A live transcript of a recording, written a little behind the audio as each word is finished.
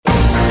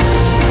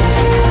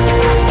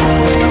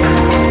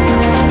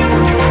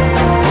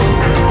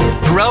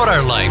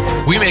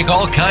we make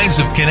all kinds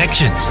of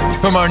connections,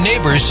 from our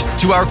neighbors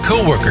to our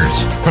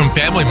coworkers, from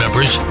family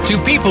members to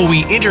people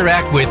we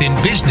interact with in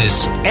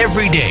business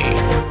every day.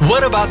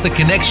 What about the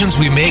connections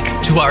we make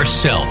to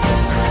ourselves?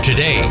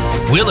 Today,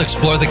 we'll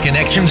explore the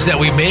connections that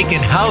we make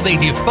and how they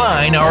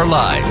define our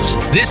lives.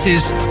 This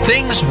is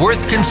Things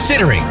Worth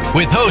Considering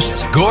with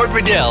hosts Gord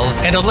Riddell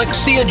and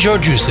Alexia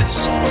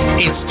Georgiousis.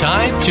 It's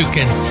time to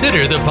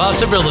consider the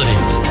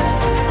possibilities.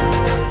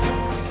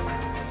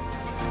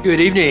 Good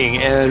evening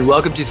and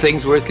welcome to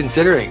Things Worth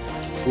Considering.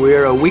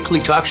 We're a weekly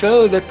talk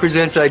show that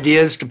presents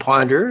ideas to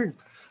ponder,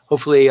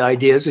 hopefully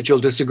ideas that you'll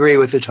disagree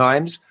with at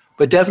times,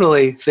 but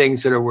definitely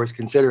things that are worth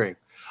considering.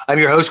 I'm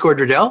your host, Gord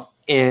Riddell,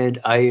 and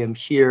I am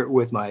here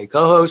with my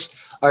co-host,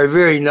 our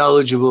very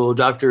knowledgeable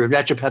doctor of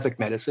naturopathic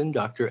medicine,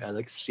 Dr.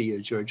 Alexia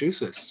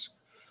Georgiousis.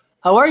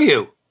 How are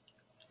you?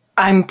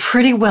 I'm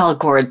pretty well,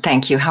 Gord.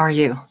 Thank you. How are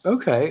you?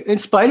 Okay. In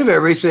spite of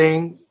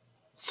everything,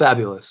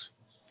 fabulous.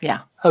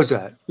 Yeah. How's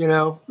that? You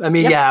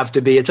have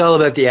to be. It's all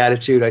about the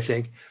attitude, I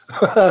think.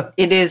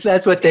 It is.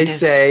 That's what they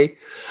say.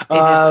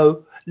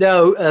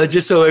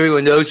 Just so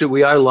everyone knows that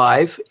we are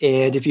live,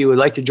 and if you would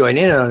like to join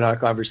in on our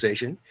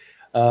conversation,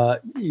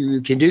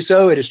 you can do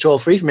so. It is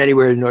toll-free from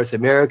anywhere in North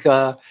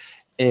America,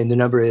 and the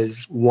number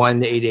is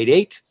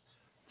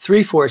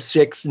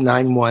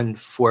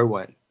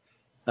 1-888-346-9141.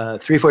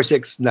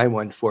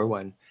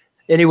 346-9141.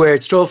 Anywhere,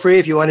 it's toll-free.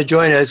 If you want to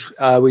join us,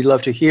 we'd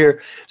love to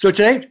hear. So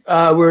tonight,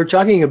 we're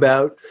talking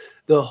about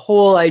the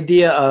whole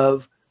idea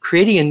of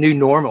creating a new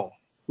normal.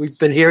 We've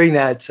been hearing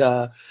that,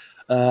 since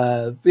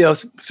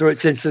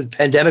the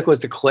pandemic was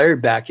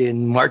declared back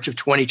in March of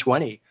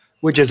 2020,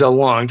 which is a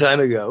long time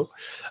ago.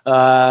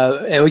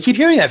 And we keep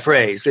hearing that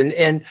phrase.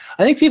 And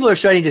I think people are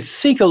starting to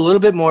think a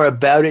little bit more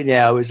about it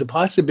now as the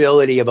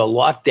possibility of a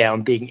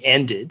lockdown being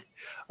ended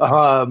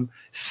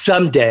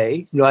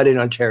someday, not in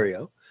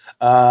Ontario.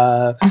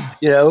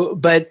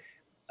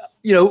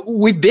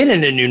 We've been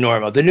in a new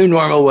normal. The new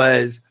normal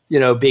was,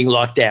 being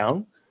locked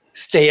down,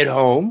 stay at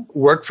home,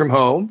 work from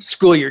home,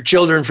 school your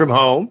children from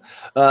home.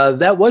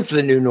 That was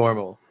the new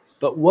normal.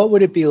 But what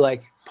would it be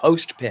like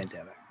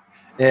post-pandemic?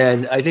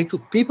 And I think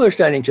people are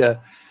starting to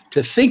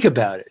think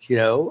about it,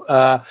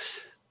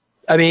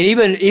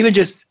 even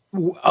just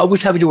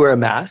always having to wear a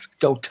mask,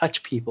 don't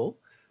touch people,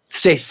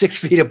 stay 6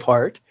 feet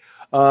apart,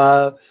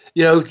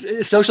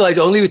 socialize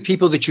only with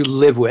people that you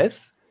live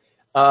with.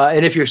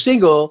 And if you're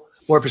single,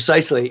 more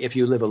precisely, if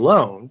you live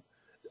alone,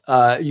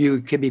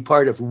 you can be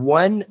part of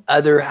one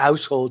other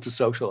household to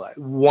socialize,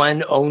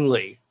 one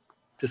only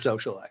to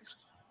socialize.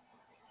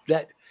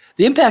 That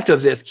the impact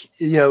of this,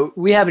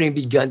 we haven't even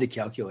begun to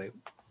calculate,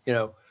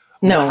 No.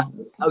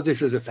 how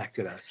this has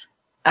affected us.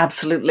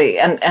 Absolutely.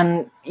 And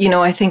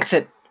I think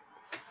that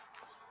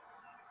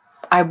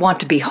I want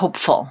to be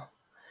hopeful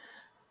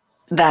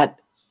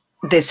that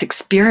this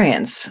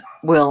experience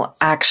will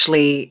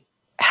actually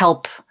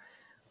help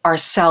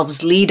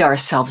ourselves lead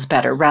ourselves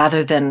better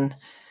rather than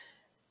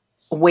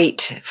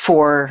wait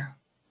for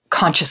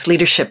conscious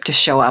leadership to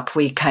show up.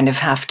 We kind of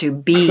have to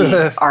be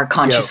our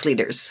conscious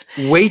leaders.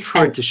 Wait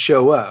for it to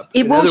show up.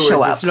 It won't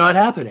show up. It's not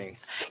happening.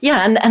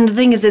 Yeah, and the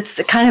thing is, it's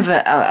kind of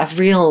a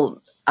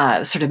real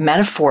sort of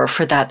metaphor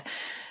for that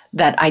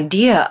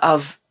idea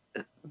of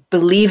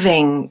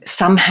believing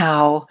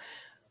somehow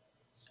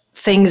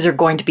things are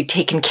going to be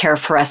taken care of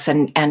for us,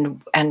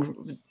 and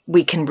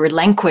we can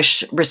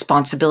relinquish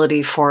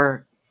responsibility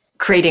for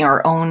creating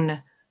our own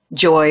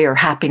joy or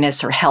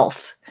happiness or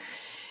health.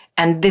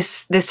 And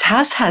this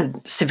has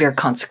had severe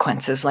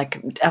consequences,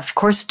 like, of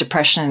course,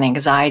 depression and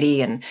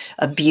anxiety and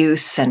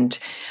abuse. And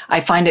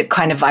I find it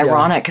kind of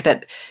ironic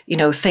that,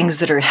 things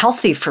that are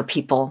healthy for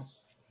people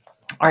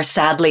are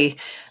sadly,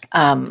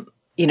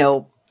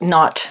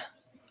 not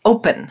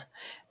open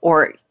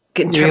or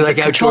in terms of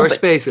control. Outdoor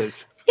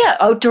spaces. Yeah,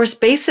 outdoor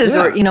spaces.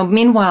 Yeah. Or,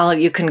 meanwhile,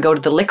 you can go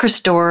to the liquor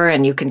store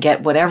and you can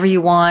get whatever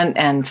you want,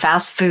 and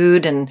fast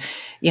food, and,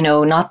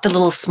 not the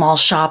little small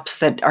shops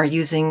that are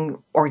using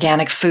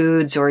organic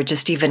foods or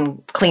just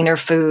even cleaner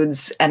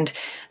foods. And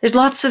there's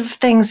lots of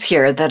things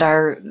here that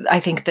are, I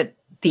think that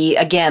the,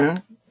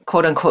 again,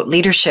 quote unquote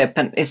leadership,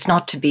 and it's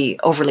not to be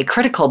overly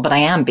critical, but I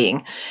am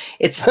being,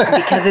 it's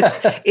because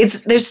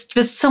there's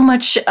just so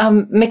much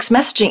mixed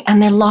messaging,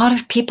 and a lot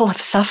of people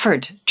have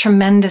suffered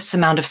tremendous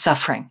amount of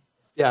suffering.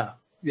 Yeah.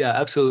 Yeah,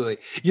 absolutely.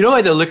 You know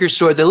why the liquor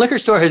store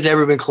has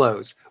never been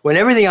closed. When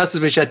everything else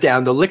has been shut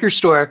down, the liquor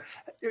store,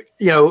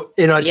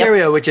 in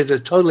Ontario, which is a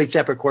totally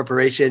separate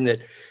corporation that,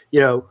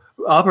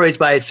 operates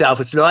by itself.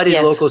 It's not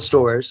in local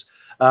stores,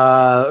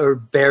 or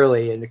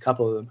barely in a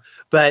couple of them.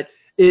 But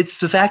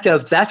it's the fact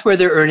of that's where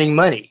they're earning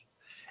money.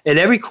 And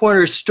every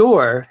corner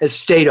store has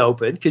stayed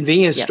open,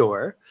 convenience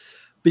store,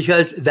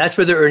 because that's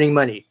where they're earning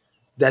money.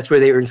 That's where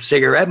they earn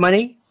cigarette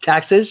money,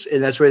 taxes,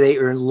 and that's where they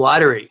earn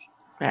lottery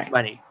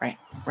money.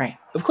 Right.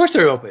 Of course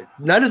they're open.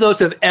 None of those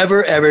have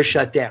ever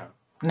shut down.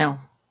 No.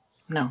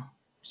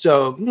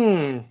 So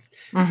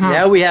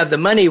now we have the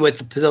money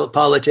with the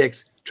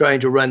politics trying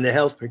to run the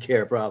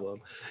healthcare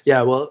problem.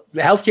 Yeah, well,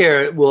 the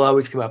healthcare will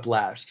always come up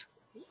last.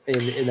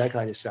 in that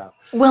kind of stuff.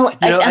 Well,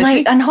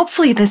 and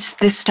hopefully this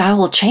style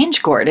will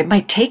change, Gord. It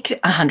might take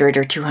 100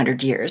 or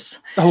 200 years.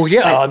 Oh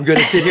yeah, but I'm going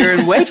to sit here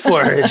and wait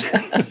for it.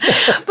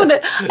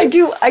 But I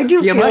do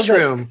feel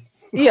mushroom.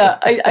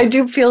 I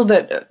do feel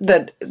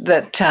that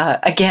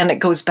again, it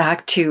goes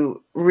back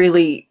to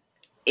really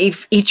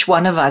if each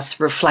one of us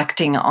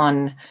reflecting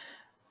on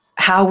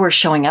how we're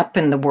showing up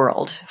in the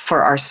world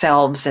for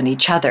ourselves and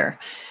each other.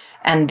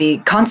 And the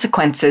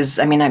consequences,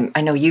 I mean,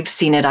 I know you've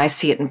seen it, I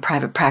see it in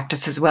private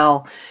practice as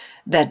well,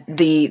 that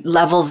the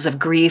levels of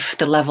grief,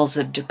 the levels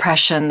of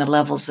depression, the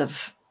levels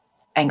of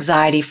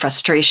anxiety,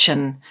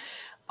 frustration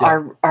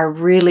are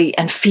really,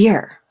 and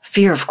fear,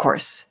 of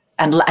course,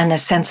 and a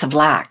sense of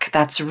lack,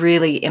 that's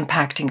really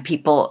impacting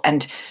people.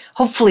 And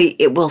hopefully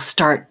it will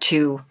start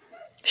to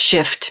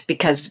shift,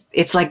 because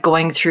it's like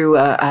going through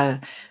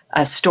a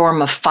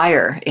storm of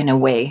fire in a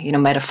way,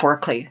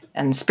 metaphorically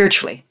and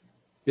spiritually.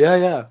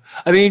 Yeah.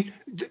 I mean,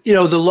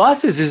 the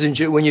losses isn't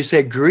just, when you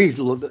say grief,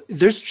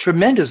 there's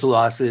tremendous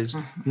losses,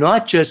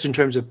 not just in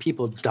terms of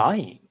people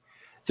dying.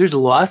 There's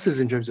losses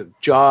in terms of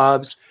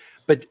jobs.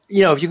 But,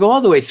 if you go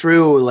all the way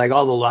through, like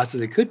all the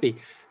losses it could be,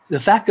 the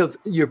fact of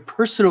your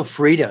personal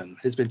freedom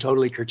has been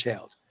totally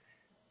curtailed.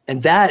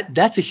 And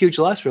that's a huge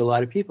loss for a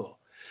lot of people.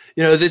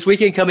 This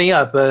weekend coming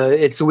up,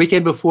 it's the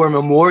weekend before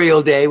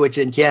Memorial Day, which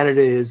in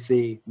Canada is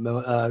the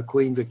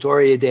Queen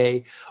Victoria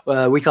Day.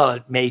 We call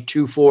it May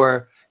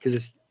 2-4 because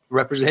it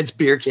represents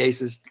beer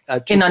cases.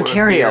 In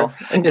Ontario.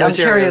 In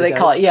Ontario, they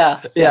call it,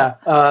 yeah. Yeah.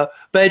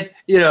 But,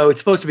 it's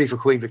supposed to be for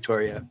Queen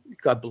Victoria.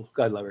 God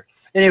love her.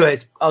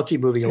 Anyways, I'll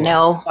keep moving along.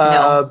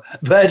 No.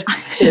 But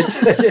it's,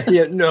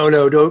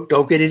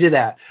 don't get into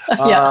that.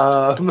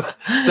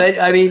 But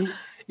I mean,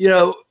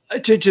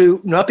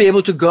 to not be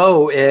able to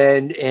go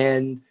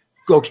and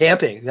go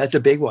camping, that's a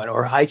big one,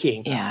 or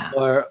hiking,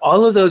 or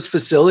all of those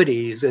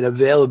facilities and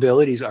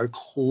availabilities are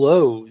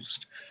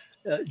closed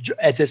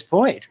at this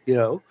point.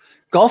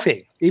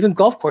 Golfing, even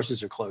golf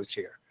courses are closed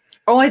here.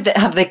 Oh,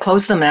 have they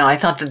closed them now? I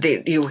thought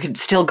that you could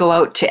still go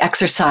out to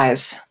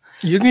exercise.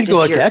 You can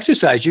go out to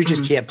exercise. You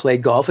just can't play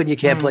golf and you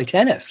can't play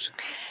tennis.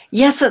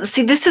 Yes.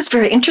 See, this is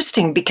very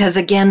interesting because,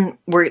 again,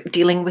 we're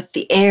dealing with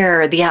the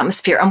air, the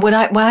atmosphere. And what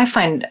I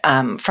find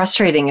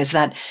frustrating is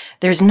that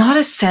there's not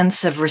a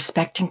sense of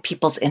respecting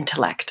people's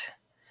intellect,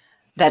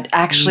 that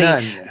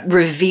actually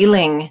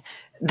revealing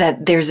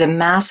that there's a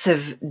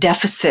massive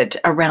deficit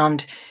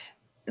around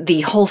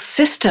the whole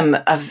system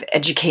of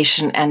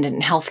education and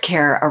in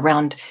healthcare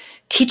around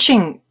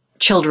teaching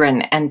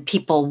children and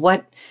people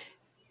what,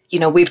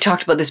 we've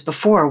talked about this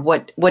before,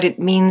 what it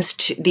means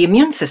to the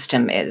immune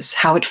system is,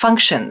 how it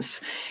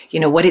functions,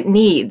 what it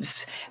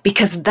needs,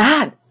 because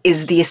that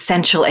is the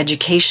essential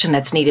education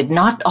that's needed,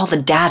 not all the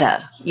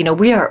data.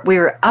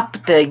 We're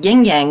up the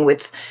yin yang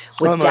with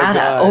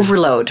data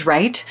overload,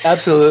 right?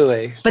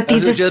 Absolutely. But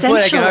these essential,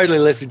 I can hardly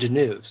listen to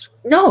news.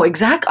 No,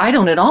 exactly. I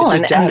don't at all.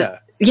 It's just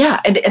data.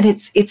 And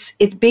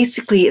it's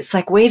basically, it's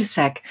like, wait a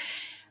sec,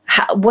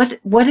 what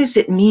does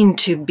it mean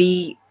to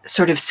be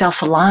sort of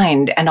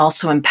self-aligned and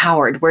also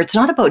empowered, where it's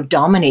not about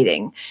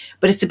dominating,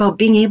 but it's about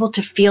being able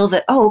to feel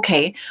that, oh,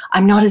 okay,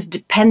 I'm not as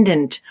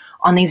dependent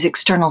on these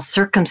external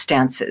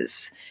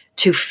circumstances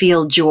to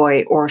feel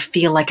joy or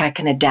feel like I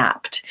can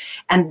adapt.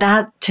 And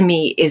that, to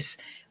me,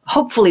 is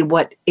hopefully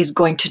what is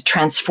going to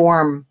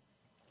transform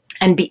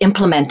and be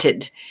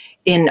implemented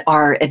in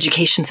our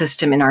education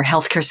system, in our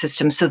healthcare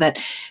system, so that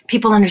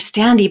people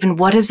understand even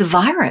what is a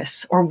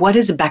virus or what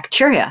is a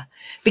bacteria,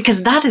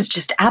 because that is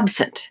just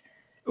absent.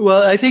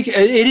 Well, I think it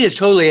is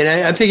totally. And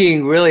I'm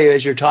thinking really,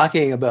 as you're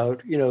talking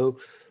about,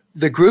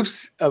 the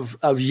groups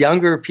of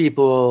younger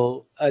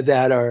people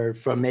that are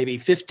from maybe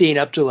 15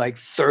 up to like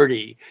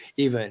 30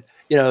 even,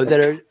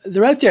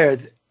 they're out there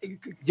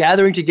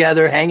gathering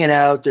together, hanging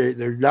out,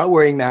 they're not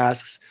wearing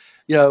masks.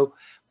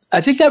 I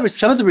think that was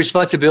some of the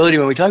responsibility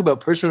when we talk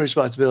about personal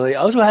responsibility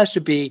also has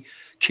to be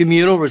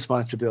communal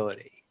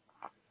responsibility,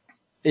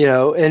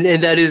 and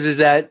that is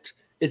that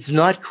it's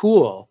not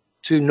cool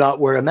to not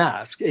wear a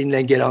mask and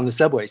then get on the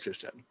subway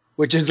system,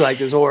 which is like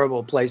this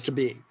horrible place to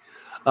be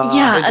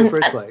in the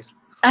first place.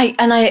 I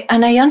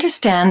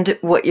understand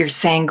what you're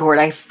saying, Gord.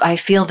 I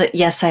feel that,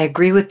 yes, I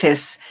agree with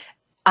this.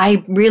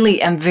 I really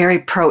am very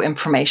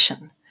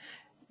pro-information.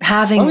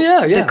 Having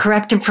the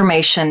correct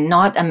information,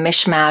 not a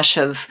mishmash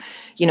of,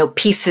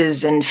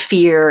 pieces and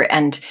fear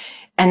and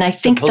I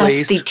think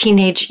that's the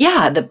teenage,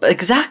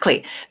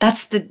 exactly.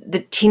 That's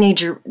the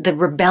teenager, the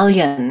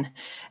rebellion.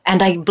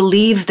 And I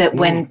believe that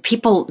when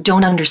people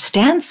don't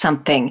understand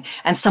something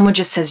and someone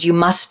just says, you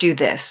must do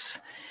this,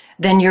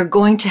 then you're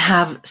going to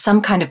have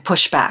some kind of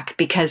pushback,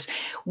 because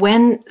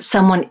when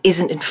someone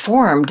isn't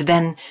informed,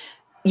 then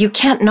you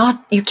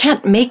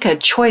can't make a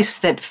choice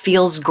that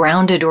feels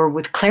grounded or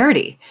with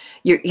clarity.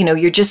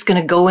 You're just going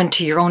to go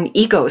into your own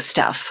ego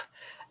stuff.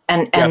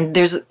 And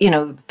there's,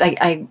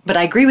 but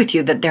I agree with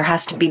you that there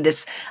has to be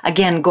this,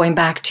 again, going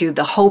back to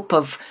the hope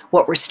of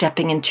what we're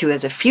stepping into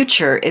as a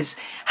future is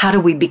how do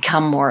we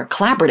become more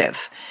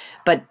collaborative?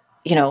 But,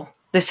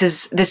 this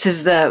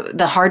is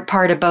the hard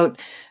part about,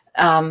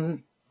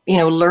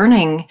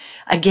 learning.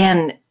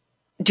 Again,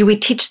 do we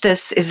teach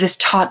this? Is this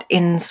taught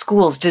in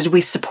schools? Did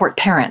we support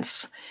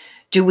parents?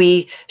 Do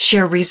we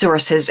share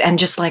resources? And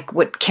just like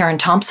what Karen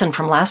Thompson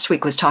from last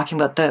week was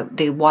talking about,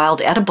 the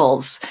wild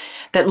edibles,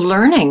 that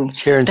learning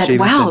Karen that,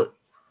 Stevenson. wow,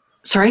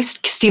 sorry,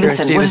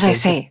 Stevenson. What did I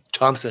say?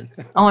 Thompson.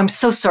 Oh, I'm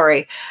so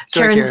sorry.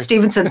 Karen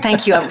Stevenson,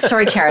 thank you. I'm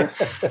sorry, Karen.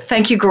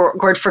 Thank you,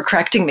 Gord, for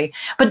correcting me.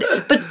 But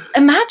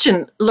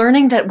imagine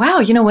learning that, wow,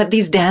 you know what,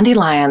 these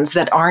dandelions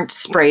that aren't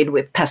sprayed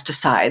with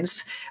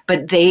pesticides,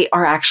 but they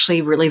are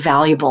actually really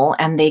valuable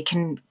and they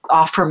can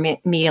offer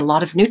me a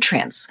lot of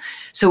nutrients.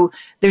 So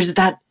there's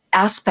that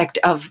aspect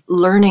of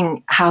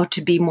learning how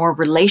to be more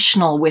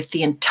relational with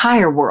the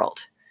entire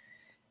world.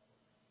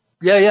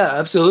 Yeah,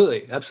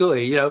 absolutely.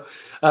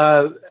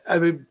 I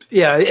mean,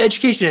 yeah,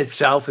 education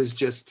itself is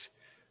just,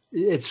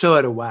 it's so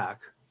out of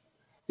whack.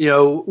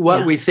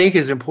 What we think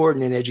is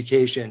important in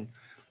education,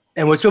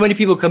 and when so many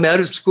people come out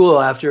of school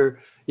after,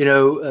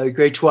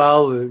 grade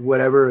 12 or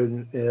whatever,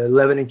 and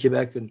 11 in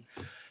Quebec and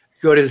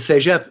go to the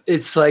Cégep,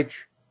 it's like,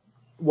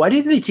 why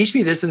didn't they teach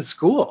me this in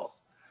school?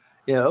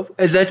 And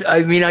that,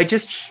 I mean, I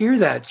just hear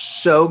that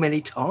so many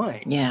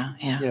times. Yeah.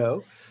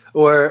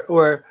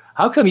 Or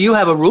how come you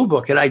have a rule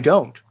book and I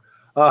don't?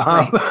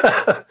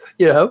 Right.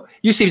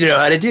 You seem to know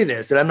how to do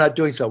this, and I'm not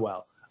doing so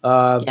well.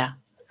 I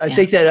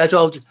think that's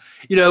all.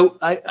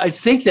 I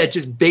think that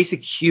just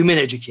basic human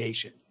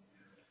education.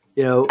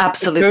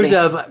 Absolutely, in terms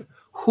of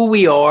who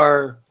we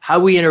are, how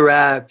we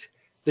interact,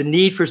 the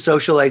need for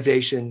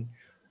socialization.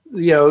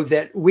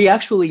 That we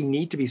actually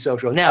need to be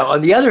social. Now,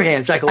 on the other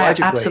hand,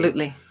 psychologically,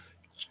 absolutely,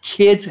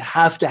 kids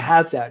have to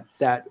have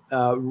that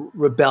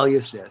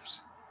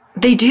rebelliousness.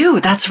 They do.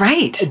 That's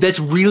right. That's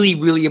really,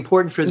 really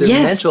important for their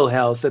mental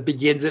health. That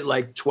begins at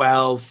like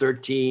 12,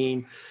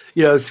 13,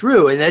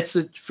 through. And that's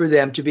for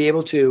them to be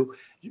able to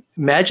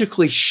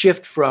magically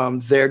shift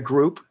from their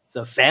group,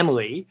 the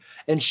family,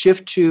 and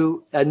shift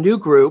to a new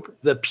group,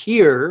 the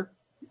peer,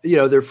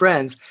 their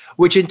friends,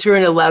 which in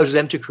turn allows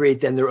them to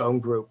create then their own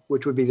group,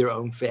 which would be their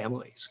own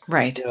families.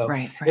 Right.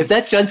 If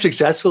that's done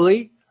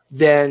successfully,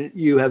 then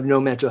you have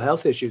no mental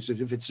health issues.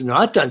 If it's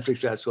not done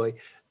successfully,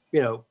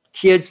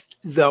 kids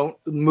don't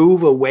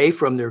move away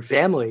from their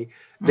family,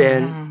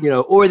 then,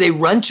 or they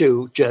run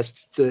to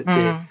just one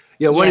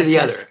or the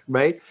other,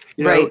 right?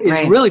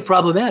 It's really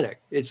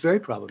problematic. It's very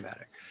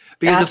problematic.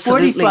 Because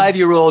absolutely. A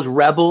 45-year-old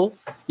rebel,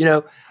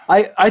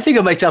 I think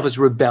of myself as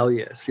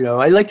rebellious.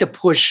 I like to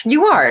push.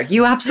 You are.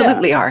 You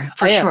absolutely are,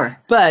 for sure.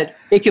 But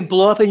it can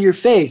blow up in your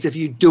face if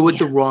you do it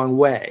the wrong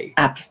way.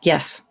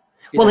 Yes.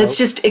 Well, it's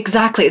just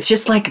it's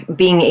just like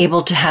being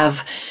able to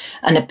have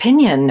an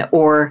opinion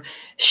or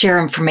share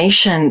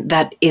information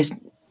that is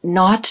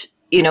not,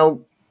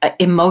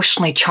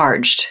 emotionally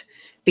charged.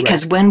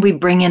 Because when we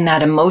bring in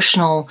that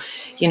emotional,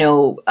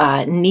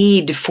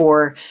 need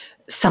for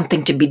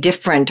something to be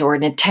different or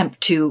an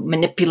attempt to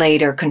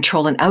manipulate or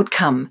control an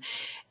outcome,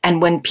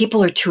 and when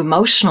people are too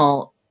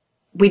emotional,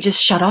 we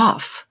just shut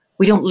off.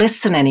 We don't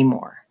listen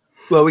anymore.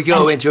 Well, we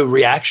go into a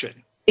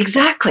reaction.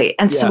 Exactly.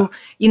 And so,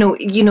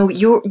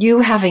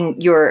 you having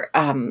your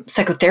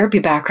psychotherapy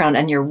background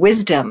and your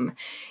wisdom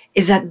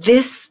is that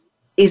this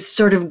is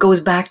sort of goes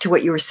back to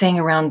what you were saying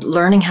around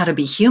learning how to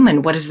be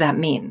human. What does that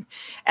mean?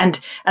 And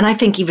I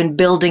think even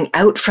building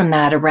out from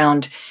that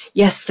around,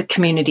 yes, the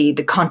community,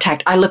 the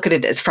contact, I look at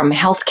it as from a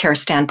healthcare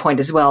standpoint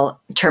as well,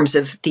 in terms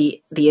of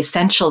the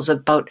essentials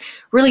about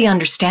really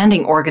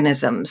understanding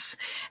organisms.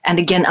 And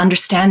again,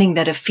 understanding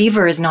that a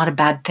fever is not a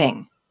bad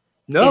thing.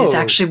 No. It is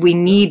actually, we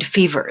need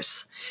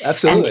fevers.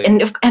 Absolutely.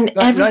 And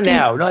everything.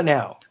 Not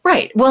now.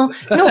 Right. Well,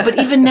 no, but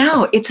even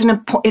now,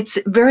 it's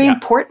very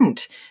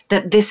important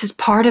that this is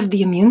part of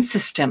the immune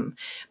system.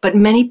 But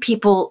many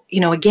people,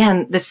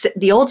 again,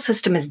 the old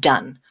system is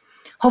done.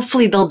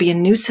 Hopefully there'll be a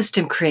new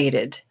system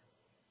created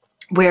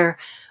where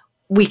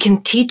we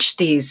can teach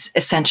these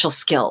essential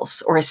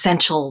skills or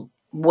essential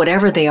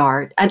whatever they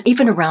are, and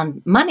even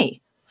around money,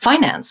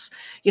 finance.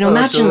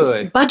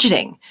 Imagine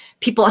budgeting,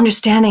 people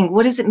understanding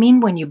what does it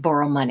mean when you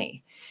borrow money?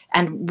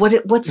 And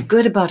what's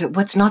good about it,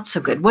 what's not so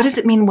good? What does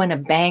it mean when a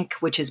bank,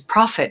 which is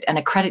profit, and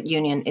a credit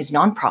union is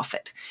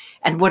nonprofit?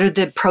 And what are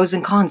the pros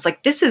and cons?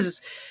 Like these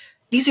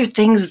are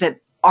things that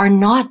are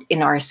not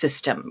in our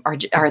system, or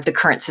the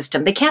current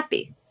system. They can't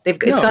be.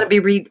 It's got to be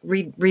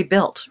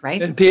rebuilt,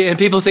 right? And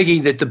people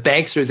thinking that the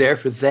banks are there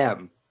for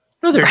them.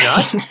 No, they're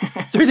not.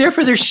 They're there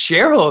for their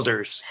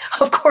shareholders.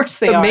 Of course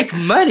they are. Make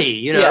money,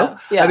 Yeah.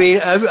 I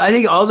mean, I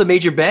think all the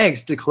major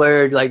banks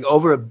declared like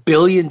over $1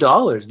 billion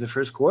in the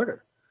first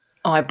quarter.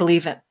 Oh, I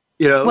believe it.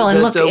 Well,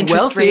 and look, the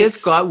wealthiest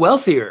rates got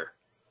wealthier.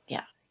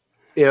 Yeah.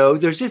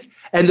 There's just,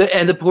 and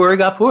the poorer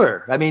got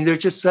poorer. I mean, there's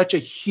just such a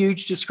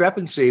huge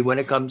discrepancy when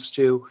it comes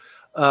to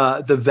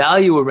the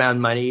value around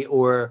money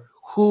or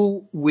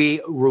who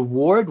we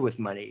reward with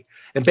money.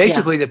 And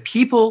basically the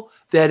people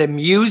that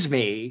amuse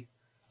me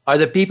are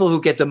the people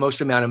who get the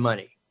most amount of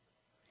money,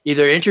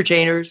 either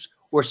entertainers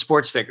or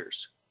sports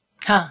figures.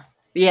 Huh.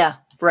 Yeah.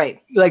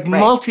 Right. Like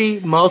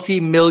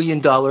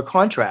multi-million dollar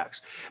contracts.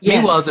 Yes.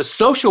 Meanwhile, the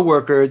social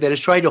worker that is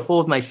trying to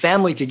hold my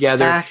family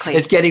together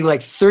is getting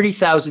like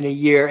 $30,000 a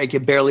year and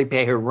can barely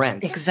pay her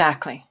rent.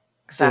 Exactly.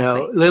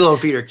 Let alone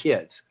feed her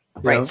kids.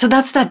 Right. So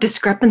that's that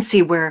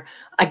discrepancy where,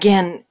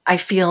 again, I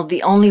feel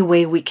the only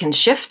way we can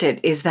shift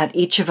it is that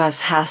each of us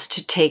has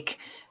to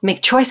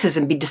make choices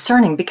and be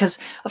discerning, because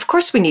of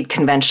course we need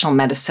conventional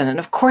medicine, and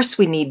of course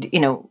we need,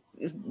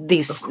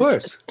 these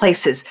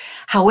places.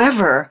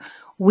 However,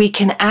 we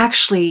can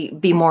actually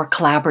be more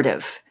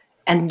collaborative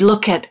and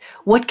look at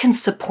what can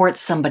support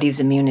somebody's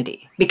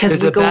immunity. Because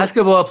does a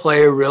basketball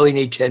player really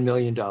need $10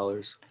 million?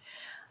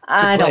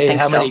 I don't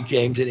think so. How many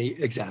games did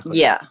he exactly?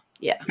 Yeah.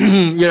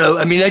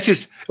 That's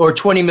just, or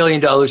 $20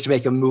 million to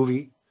make a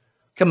movie.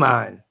 Come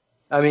on.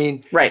 I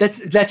mean, that's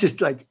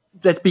just like,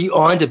 that's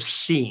beyond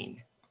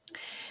obscene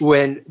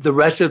when the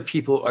rest of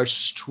people are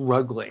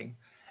struggling.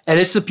 And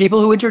it's the people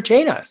who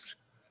entertain us.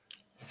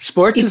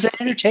 Sports is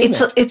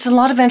entertainment. It's a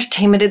lot of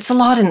entertainment. It's a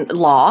lot in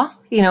law.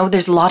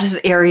 There's a lot of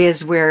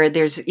areas where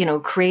there's,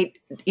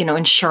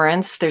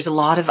 insurance. There's a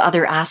lot of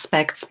other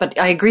aspects. But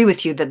I agree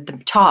with you that the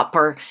top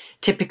are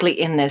typically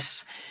in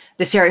this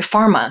area.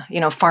 Pharma,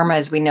 pharma,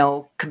 as we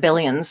know,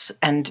 kabillions.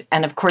 And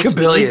of course,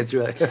 kabillions,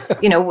 right.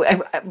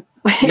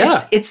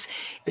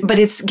 But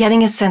it's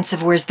getting a sense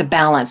of where's the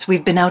balance.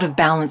 We've been out of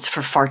balance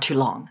for far too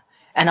long.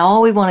 And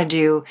all we want to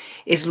do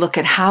is look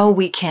at how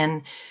we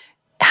can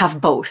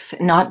have both,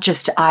 not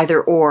just either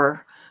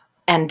or,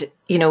 and,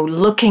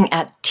 looking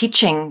at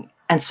teaching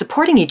and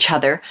supporting each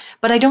other.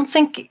 But I don't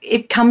think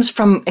it comes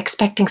from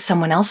expecting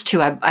someone else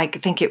to. I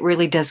think it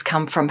really does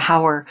come from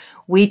how are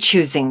we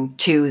choosing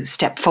to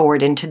step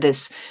forward into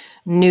this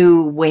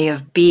new way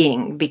of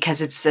being, because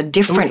it's a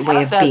different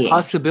way of being.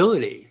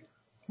 Possibility.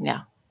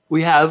 Yeah.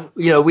 We have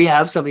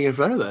something in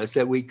front of us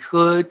that we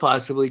could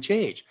possibly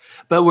change,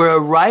 but we're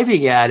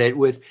arriving at it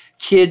with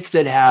kids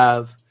that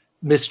have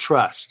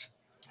mistrust.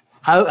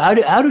 How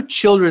do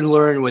children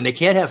learn when they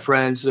can't have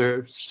friends?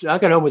 They're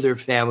stuck at home with their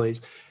families.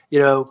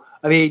 The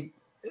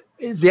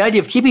idea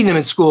of keeping them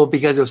in school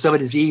because of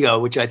somebody's ego,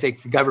 which I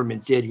think the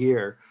government did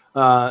here,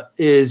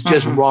 is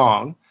just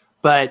wrong.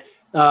 But,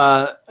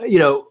 I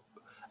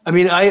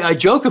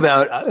joke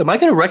about, am I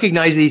going to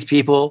recognize these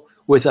people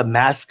with a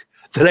mask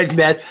that I've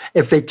met?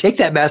 If they take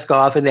that mask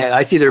off and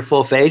I see their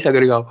full face, I'm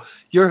going to go,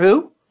 "You're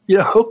who?"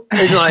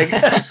 It's like,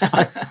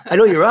 I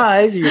know your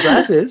eyes and your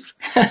glasses,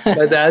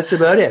 but that's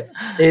about it.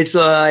 It's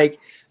like,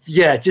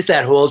 just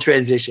that whole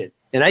transition.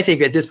 And I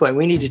think at this point,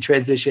 we need to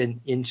transition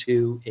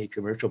into a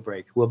commercial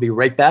break. We'll be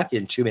right back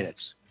in 2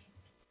 minutes.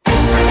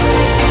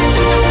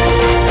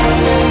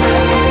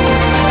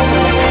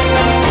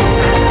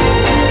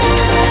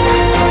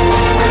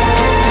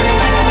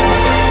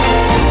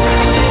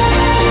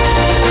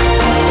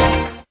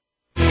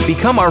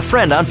 Become our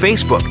friend on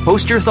Facebook.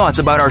 Post your thoughts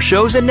about our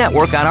shows and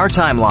network on our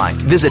timeline.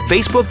 Visit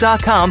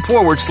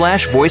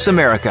Facebook.com/Voice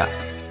America.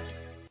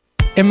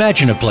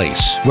 Imagine a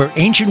place where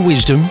ancient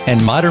wisdom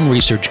and modern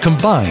research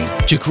combine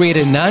to create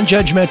a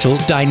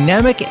non-judgmental,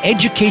 dynamic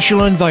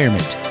educational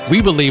environment.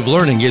 We believe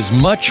learning is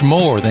much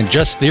more than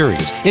just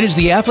theories. It is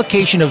the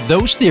application of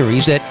those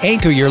theories that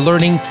anchor your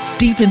learning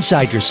deep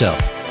inside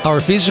yourself. Our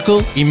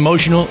physical,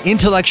 emotional,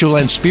 intellectual,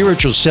 and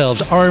spiritual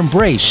selves are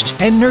embraced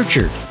and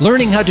nurtured,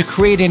 learning how to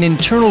create an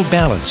internal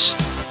balance.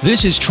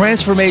 This is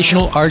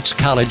Transformational Arts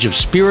College of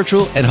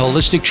Spiritual and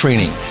Holistic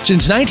Training.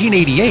 Since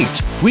 1988,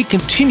 we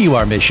continue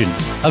our mission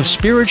of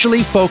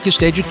spiritually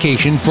focused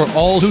education for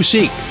all who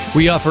seek.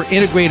 We offer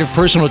integrative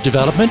personal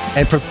development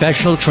and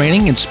professional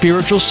training in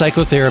spiritual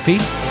psychotherapy,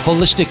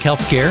 holistic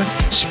healthcare,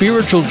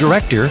 spiritual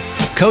director,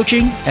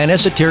 coaching, and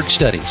esoteric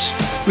studies.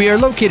 We are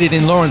located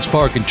in Lawrence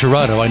Park in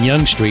Toronto on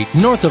Yonge Street,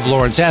 north of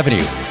Lawrence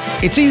Avenue.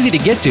 It's easy to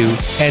get to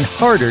and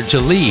harder to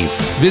leave.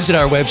 Visit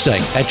our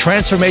website at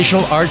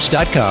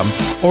transformationalarts.com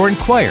or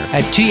inquire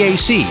at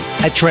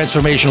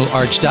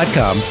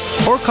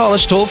TAC@transformationalarts.com or call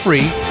us toll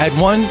free at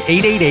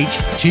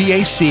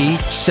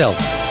 1-888-TAC-SELF.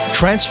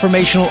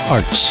 Transformational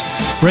Arts,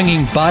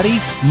 bringing body,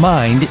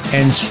 mind,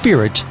 and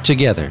spirit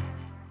together.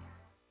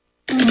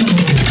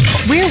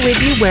 We're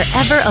with you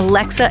wherever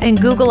Alexa and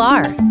Google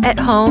are. At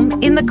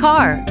home, in the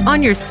car,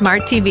 on your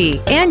smart TV,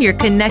 and your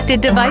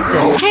connected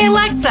devices. Hey,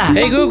 Alexa.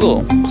 Hey,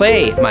 Google.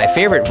 Play my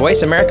favorite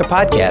Voice America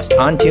podcast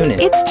on TuneIn.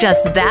 It's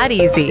just that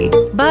easy.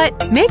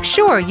 But make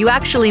sure you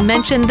actually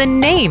mention the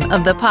name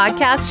of the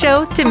podcast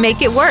show to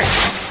make it work.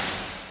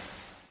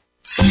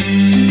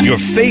 Your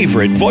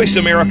favorite Voice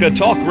America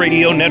Talk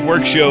Radio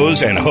Network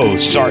shows and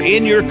hosts are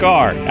in your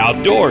car,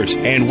 outdoors,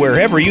 and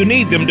wherever you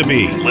need them to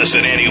be.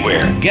 Listen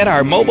anywhere. Get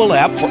our mobile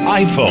app for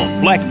iPhone,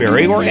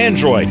 BlackBerry, or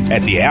Android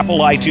at the Apple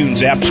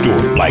iTunes App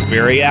Store,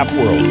 BlackBerry App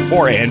World,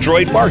 or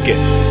Android Market.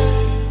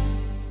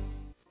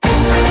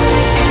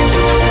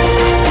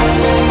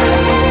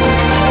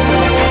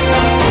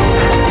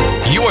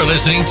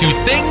 listening to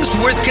Things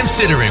Worth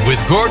Considering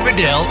with Gord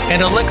Riddell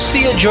and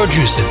Alexia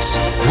Georgiousis.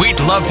 We'd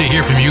love to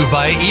hear from you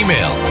via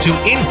email to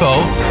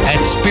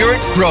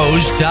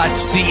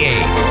info@spiritgrows.ca.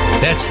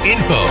 That's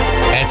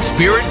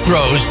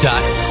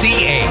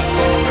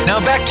info@spiritgrows.ca. Now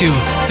back to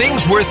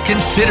Things Worth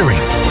Considering.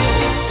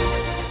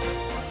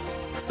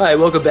 Hi,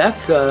 welcome back.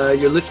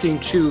 You're listening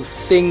to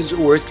Things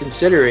Worth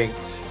Considering,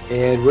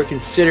 and we're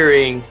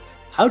considering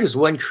how does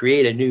one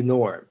create a new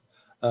norm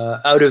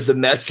out of the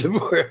mess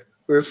that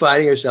we're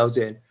finding ourselves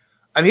in.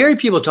 I'm hearing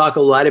people talk a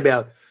lot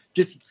about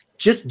just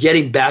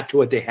getting back to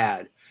what they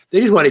had. They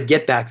just want to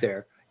get back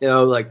there,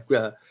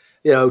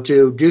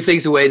 to do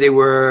things the way they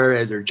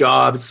were, their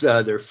jobs,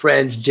 their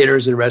friends,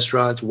 dinners and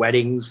restaurants,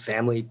 weddings,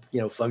 family,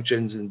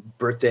 functions and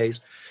birthdays.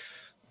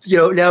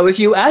 Now if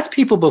you ask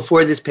people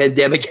before this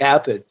pandemic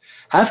happened,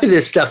 half of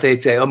this stuff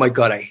they'd say, "Oh my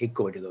God, I hate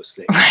going to those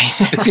things." Right.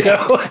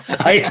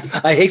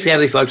 I hate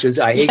family functions.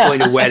 I hate going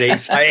to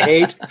weddings. I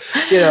hate,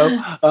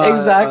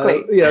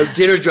 exactly.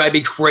 Dinners drive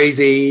me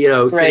crazy.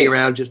 Sitting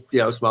around just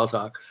small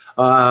talk.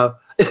 But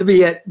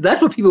yet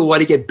that's what people want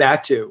to get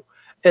back to.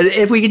 And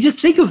if we could just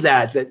think of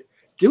that,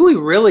 do we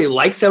really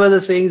like some of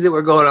the things that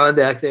were going on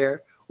back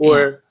there,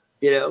 or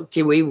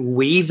can we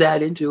weave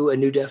that into a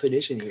new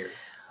definition here?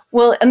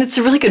 Well, and it's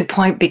a really good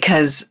point,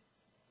 because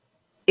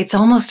it's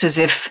almost as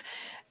if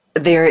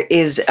there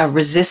is a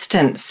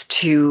resistance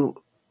to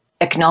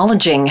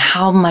acknowledging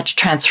how much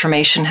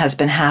transformation has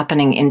been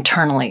happening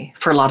internally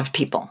for a lot of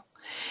people.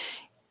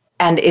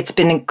 And it's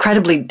been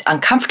incredibly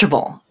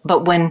uncomfortable.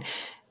 But when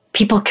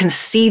people can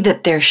see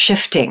that they're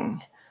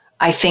shifting,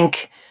 I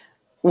think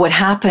what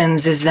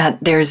happens is that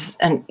there's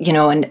a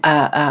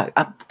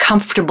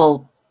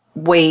comfortable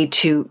way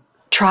to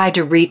try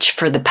to reach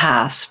for the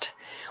past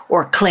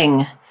or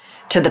cling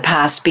to the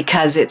past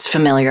because it's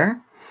familiar.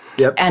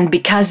 Yep. And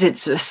because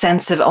it's a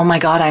sense of, oh my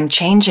God, I'm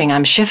changing,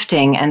 I'm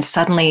shifting, and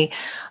suddenly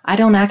I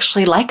don't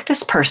actually like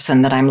this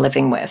person that I'm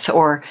living with,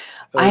 or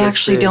I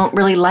actually don't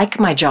really like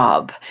my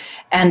job.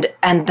 And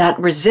that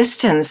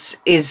resistance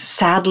is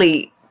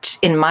sadly,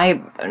 I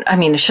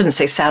shouldn't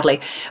say sadly,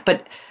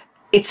 but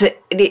it's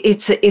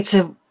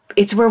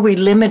where we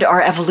limit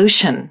our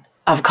evolution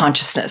of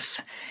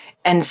consciousness,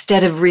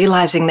 instead of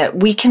realizing that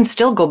we can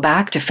still go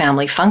back to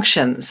family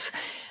functions,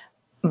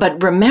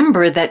 but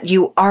remember that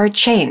you are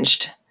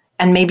changed.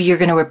 And maybe you're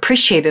going to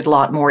appreciate it a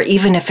lot more,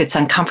 even if it's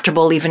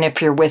uncomfortable, even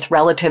if you're with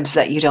relatives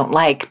that you don't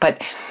like.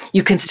 But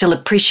you can still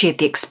appreciate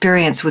the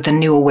experience with a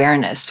new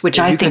awareness, which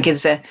I think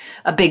is a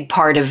big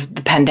part of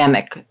the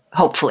pandemic,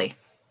 hopefully.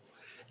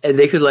 And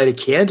they could light a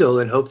candle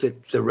and hope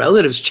that the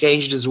relatives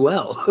changed as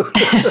well.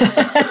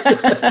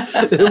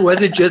 It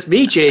wasn't just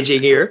me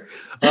changing here.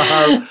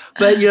 But,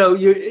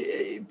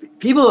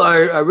 people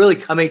are really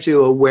coming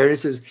to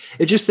awarenesses.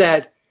 It's just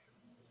that,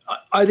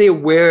 are they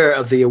aware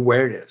of the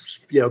awareness?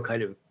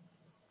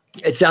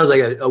 It sounds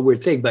like a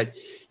weird thing, but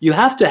you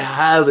have to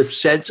have a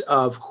sense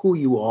of who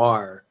you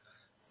are,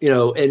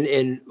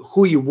 and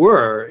who you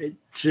were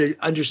to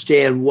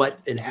understand what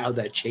and how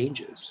that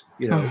changes.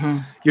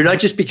 You're not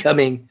just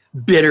becoming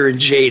bitter and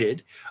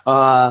jaded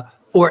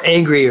or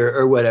angry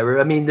or whatever.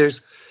 I mean,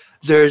 there's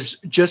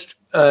just,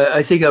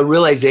 I think, a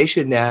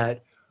realization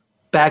that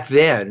back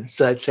then,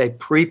 so let's say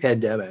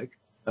pre-pandemic,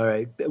 all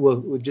right,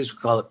 we'll just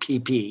call it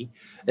PP.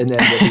 And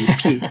then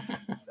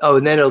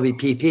it'll be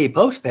PP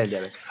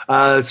post-pandemic.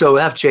 So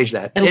we'll have to change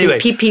that. It'll be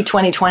PP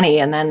 2020,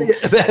 and then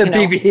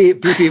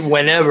PP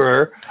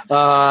whenever.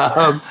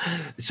 But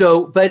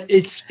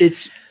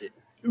it's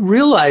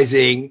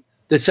realizing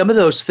that some of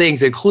those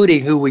things,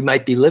 including who we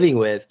might be living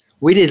with,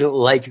 we didn't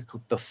like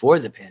before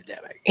the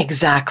pandemic.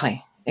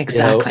 Exactly.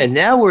 And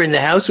now we're in the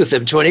house with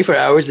them 24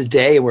 hours a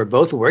day, and we're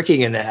both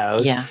working in the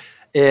house. Yeah.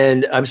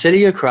 And I'm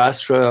sitting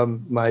across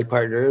from my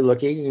partner,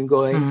 looking and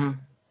going, mm-hmm.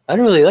 I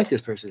don't really like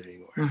this person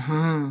anymore.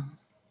 Mm-hmm.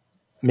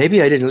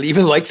 Maybe I didn't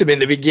even like them in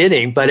the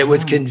beginning, but it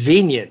was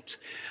convenient.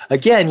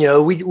 Again,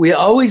 we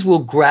always will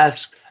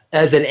grasp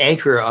as an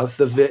anchor of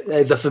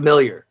the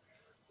familiar.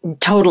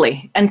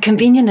 Totally. And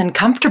convenient and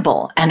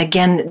comfortable. And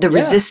again, the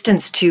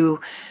resistance to,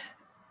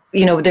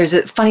 there's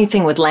a funny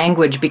thing with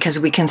language, because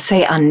we can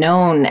say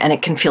unknown and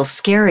it can feel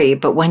scary.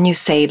 But when you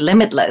say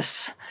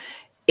limitless,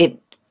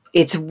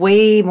 it's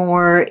way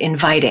more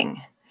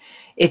inviting.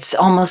 It's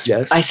almost,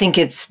 I think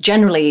it's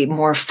generally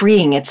more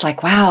freeing. It's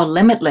like, wow,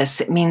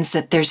 limitless. It means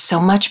that there's so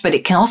much, but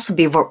it can also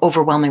be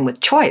overwhelming with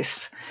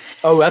choice.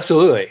 Oh,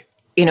 absolutely.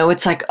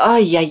 It's like,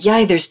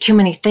 there's too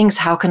many things.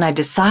 How can I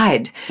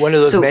decide? One of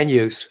those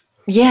menus.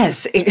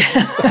 Yes, exactly.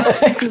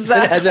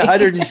 It has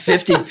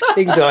 150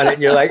 things on it,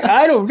 and you're like,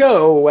 I don't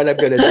know what I'm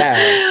going to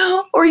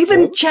have. Or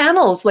even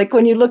channels, like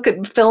when you look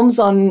at films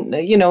on,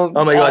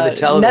 oh my God, the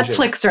television.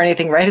 Netflix or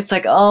anything, right? It's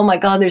like, oh my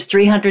God, there's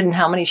 300 and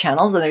how many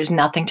channels, and there's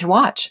nothing to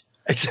watch.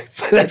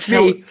 That's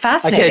me.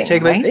 Fascinating. I can't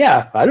take I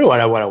don't know what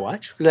I want to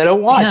watch, because I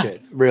don't watch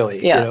it, really.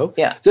 Yeah.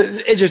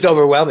 It's just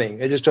overwhelming.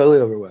 It's just totally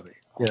overwhelming.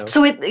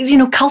 So,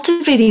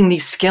 cultivating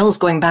these skills,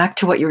 going back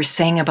to what you were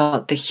saying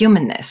about the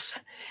humanness.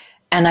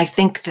 And I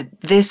think that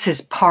this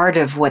is part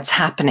of what's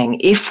happening.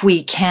 If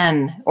we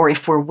can, or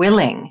if we're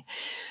willing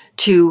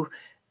to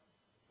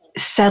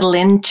settle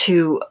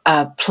into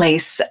a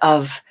place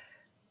of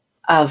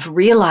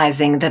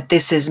realizing that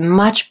this is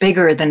much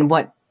bigger than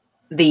what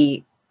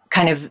the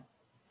kind of,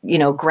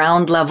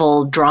 ground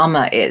level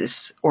drama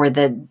is, or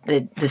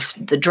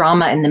the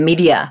drama in the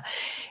media.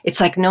 It's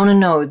like,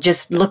 no,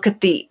 just look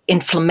at the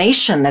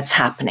inflammation that's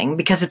happening,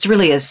 because it's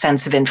really a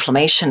sense of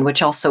inflammation,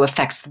 which also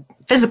affects the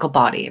physical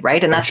body,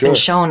 right? And that's been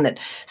shown that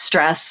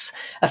stress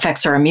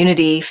affects our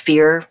immunity,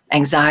 fear,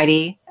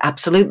 anxiety,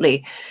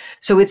 absolutely.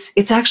 So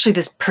it's actually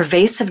this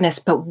pervasiveness,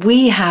 but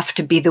we have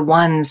to be the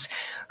ones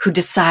who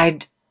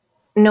decide,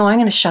 no, I'm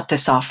going to shut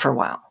this off for a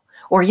while.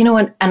 Or, you know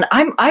what, and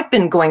I've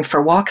been going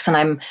for walks, and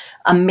I'm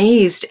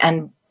amazed,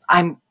 and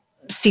I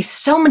see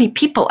so many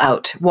people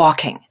out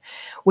walking,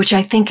 which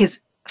I think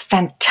is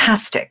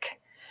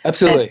fantastic.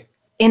 Absolutely.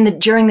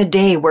 During the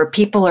day, where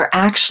people are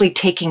actually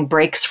taking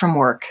breaks from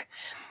work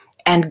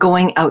and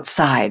going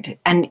outside,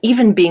 and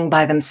even being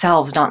by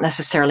themselves, not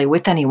necessarily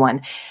with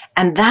anyone.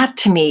 And that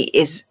to me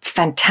is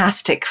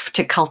fantastic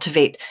to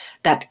cultivate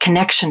that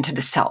connection to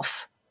the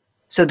self,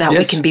 so that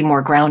we can be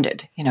more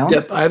grounded,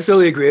 Yep, I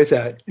absolutely agree with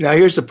that. Now,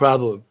 here's the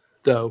problem,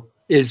 though,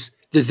 is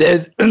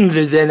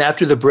then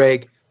after the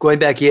break, going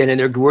back in, and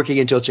they're working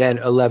until 10,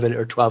 11,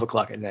 or 12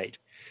 o'clock at night.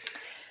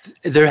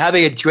 They're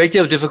having a great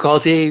deal of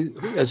difficulty,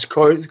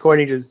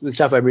 according to the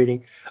stuff I'm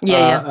reading,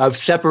 of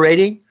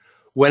separating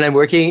when I'm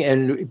working,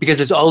 and because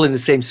it's all in the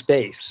same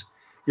space.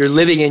 You're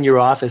living in your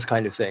office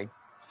kind of thing.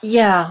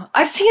 Yeah,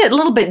 I've seen it a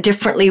little bit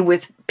differently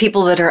with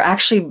people that are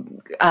actually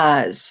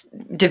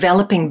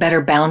developing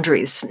better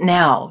boundaries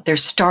now. They're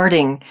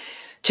starting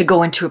to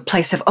go into a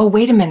place of, oh,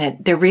 wait a minute.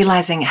 They're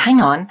realizing,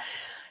 hang on,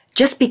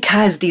 just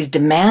because these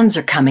demands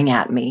are coming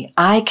at me,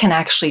 I can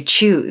actually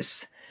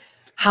choose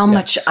how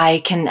much I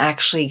can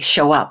actually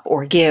show up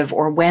or give,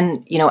 or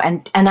when,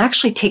 and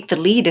actually take the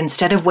lead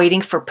instead of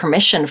waiting for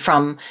permission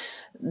from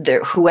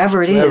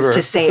whoever it is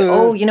to say,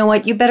 oh, you know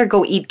what, you better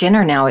go eat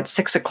dinner now at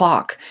 6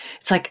 o'clock.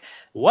 It's like,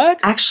 what?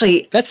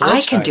 Actually,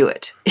 I can do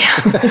it.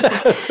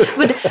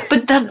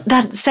 but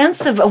that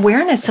sense of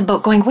awareness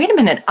about going, wait a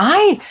minute,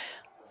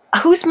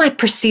 who's my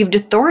perceived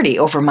authority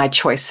over my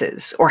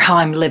choices or how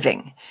I'm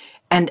living?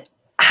 And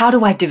how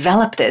do I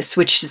develop this?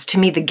 Which is, to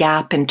me, the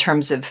gap in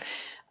terms of,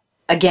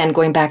 again,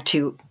 going back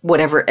to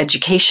whatever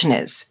education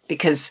is,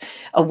 because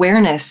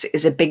awareness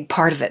is a big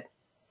part of it,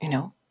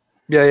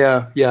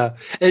 Yeah.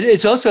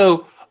 It's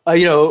also,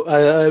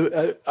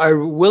 our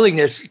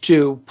willingness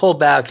to pull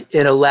back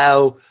and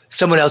allow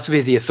someone else to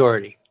be the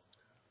authority.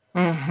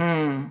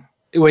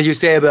 Mm-hmm. When you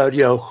say about,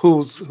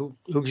 who's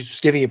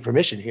giving you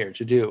permission here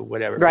to do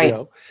whatever, right.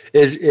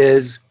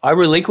 Is are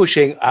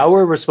relinquishing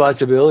our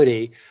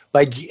responsibility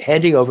by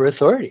handing over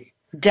authority.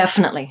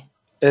 Definitely.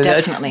 And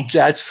Definitely.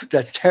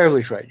 That's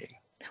terribly frightening.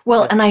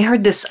 Well, and I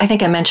heard this, I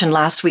think I mentioned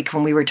last week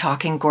when we were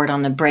talking, Gord,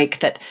 on the break,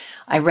 that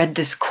I read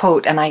this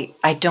quote, and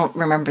I don't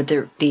remember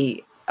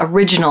the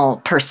original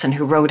person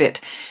who wrote it,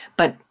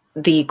 but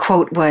the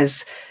quote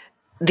was,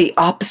 the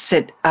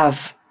opposite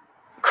of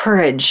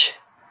courage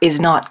is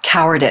not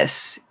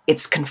cowardice,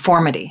 it's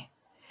conformity.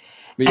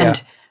 Yeah.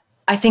 And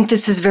I think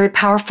this is very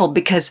powerful,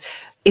 because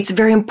it's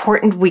very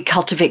important we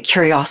cultivate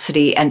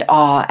curiosity and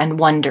awe and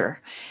wonder.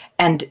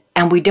 And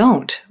we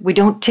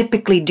don't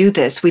typically do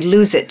this. We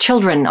lose it.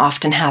 Children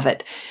often have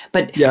it.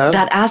 But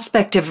that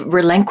aspect of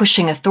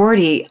relinquishing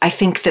authority, I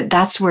think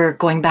that's where,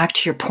 going back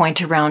to your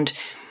point around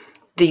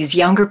these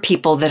younger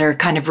people that are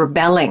kind of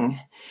rebelling.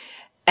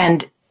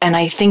 And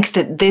I think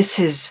that this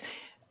is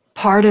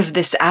part of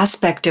this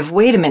aspect of,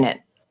 wait a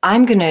minute,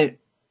 I'm going to,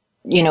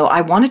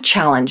 I want to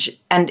challenge.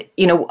 And,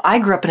 I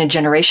grew up in a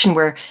generation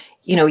where,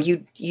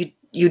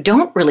 you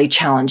don't really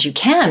challenge. You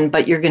can,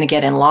 but you're going to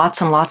get in lots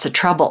and lots of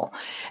trouble.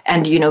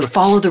 And,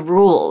 follow the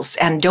rules,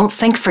 and don't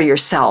think for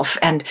yourself,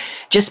 and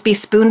just be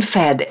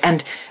spoon-fed.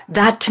 And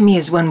that, to me,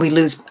 is when we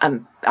lose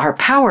our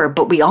power,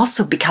 but we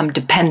also become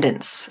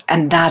dependents.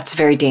 And that's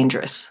very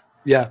dangerous.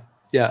 Yeah,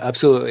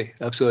 absolutely.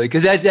 Absolutely.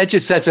 Because that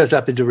just sets us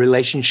up into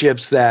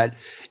relationships that,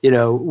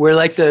 we're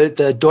like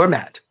the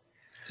doormat.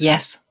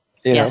 Yes.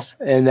 Yes.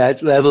 And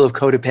that level of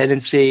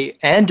codependency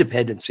and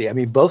dependency. I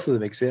mean, both of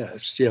them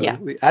exist.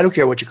 I don't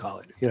care what you call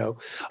it.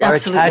 Our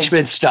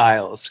attachment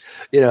styles,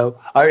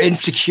 our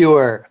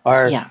insecure,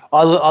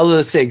 all of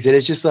those things. And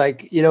it's just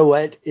like,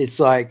 what? It's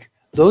like,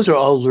 those are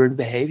all learned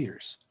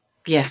behaviors.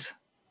 Yes.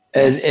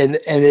 And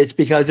it's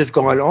because it's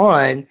gone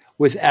on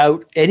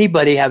without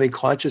anybody having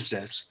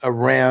consciousness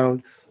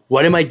around,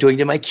 what am I doing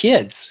to my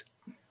kids?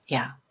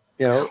 Yeah.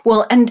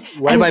 Well, and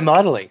what am I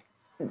modeling?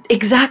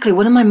 Exactly.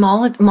 What am I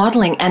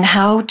modeling, and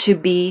how to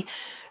be,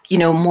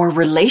 more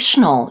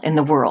relational in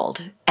the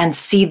world, and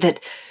see that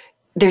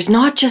there's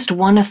not just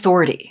one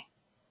authority,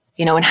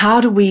 and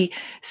how do we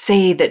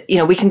say that,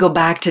 we can go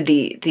back to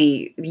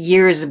the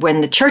years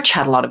when the church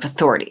had a lot of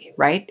authority,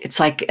 right?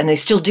 It's like, and they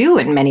still do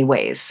in many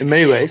ways. In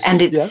many ways.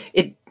 And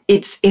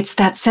it's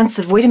that sense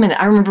of, wait a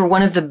minute, I remember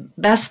one of the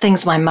best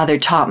things my mother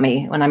taught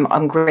me, and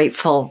I'm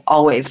grateful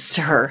always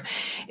to her,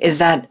 is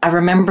that I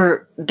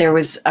remember there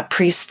was a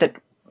priest that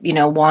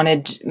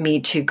wanted me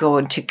to go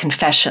into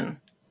confession,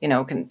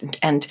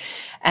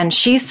 and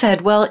she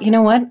said, well, you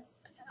know what?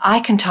 I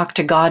can talk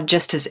to God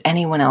just as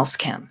anyone else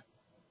can.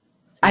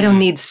 I don't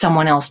need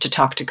someone else to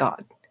talk to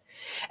God.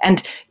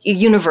 And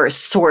universe,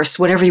 source,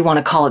 whatever you want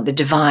to call it, the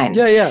divine.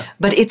 Yeah.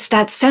 But it's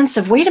that sense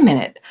of, wait a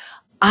minute,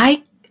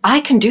 I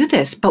can do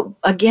this. But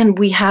again,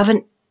 we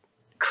haven't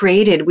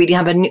created, we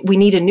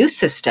need a new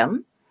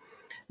system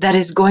that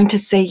is going to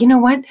say, you know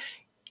what,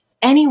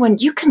 anyone,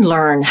 you can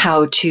learn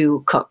how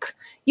to cook.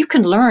 You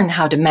can learn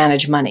how to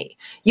manage money.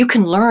 You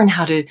can learn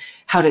how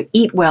to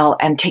eat well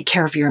and take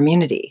care of your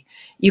immunity.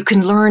 You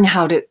can learn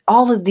how to,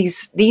 all of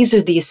these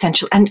are the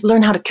essential, and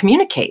learn how to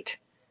communicate.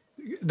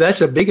 That's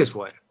the biggest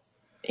one.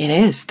 It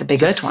is the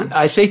biggest one.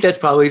 I think that's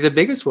probably the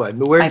biggest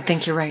one. I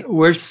think you're right.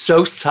 We're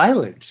so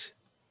silent,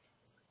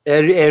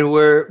 and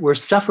we're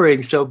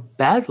suffering so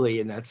badly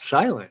in that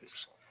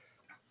silence.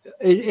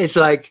 It's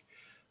like,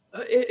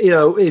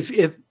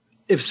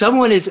 if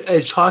someone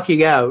is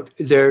talking out,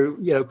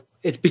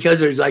 it's because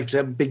there's like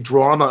some big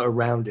drama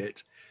around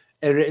it,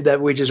 and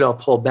that we just all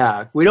pull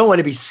back. We don't want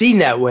to be seen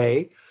that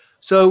way,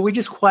 so we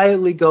just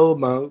quietly go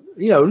among.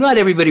 Not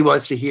everybody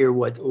wants to hear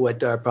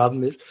what our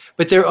problem is,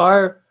 but there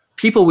are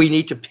people we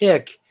need to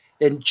pick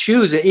and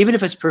choose, even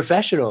if it's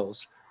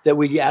professionals, that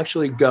we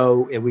actually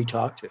go and we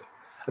talk to.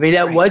 I mean,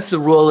 that was the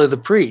role of the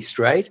priest,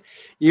 right?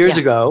 Years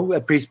ago,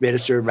 a priest,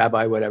 minister,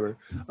 rabbi, whatever.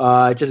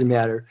 It doesn't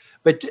matter.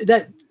 But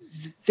that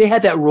they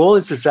had that role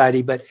in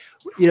society. But,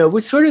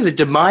 with sort of the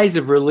demise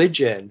of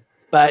religion,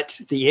 but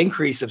the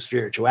increase of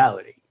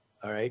spirituality,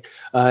 all right?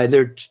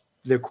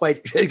 They're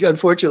quite,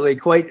 unfortunately,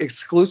 quite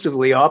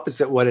exclusively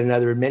opposite one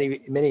another in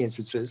many, many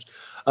instances.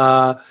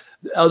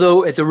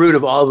 Although at the root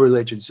of all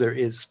religions, there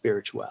is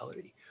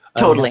spirituality.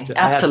 Totally,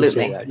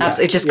 absolutely. Yeah.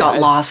 It just got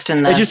lost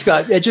in the.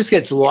 It just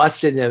gets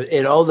lost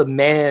in all the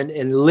men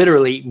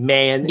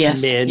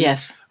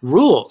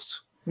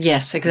rules.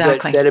 Yes,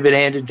 exactly. That have been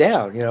handed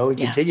down, and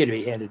continue to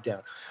be handed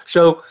down.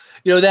 So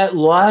that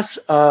loss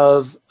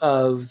of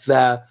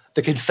the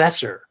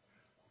confessor,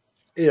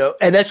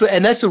 and that's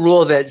the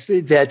role that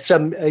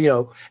some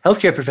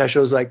healthcare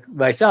professionals like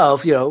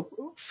myself,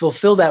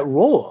 fulfill that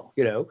role.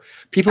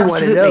 People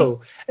want to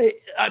know.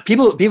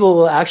 People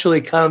will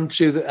actually come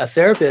to a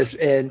therapist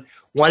and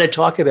want to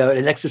talk about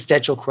an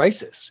existential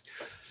crisis.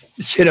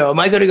 Am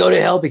I going to go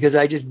to hell because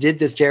I just did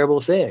this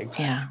terrible thing?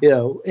 Yeah.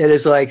 And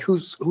it's like, who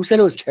said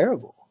it was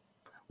terrible?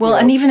 Well,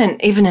 and even in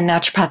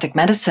naturopathic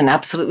medicine,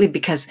 absolutely,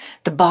 because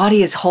the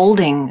body is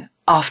holding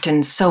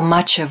often so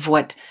much of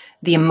what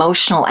the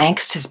emotional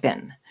angst has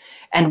been,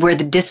 and where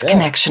the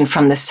disconnection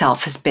from the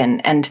self has been,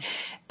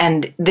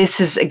 and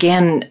this is,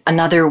 again,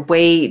 another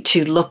way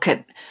to look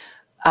at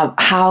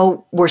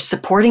how we're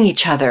supporting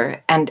each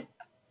other and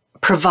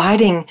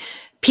providing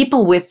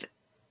people with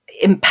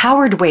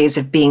empowered ways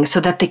of being so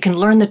that they can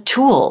learn the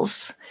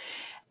tools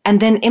and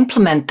then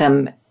implement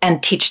them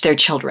and teach their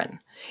children.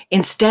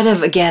 Instead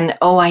of, again,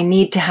 I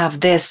need to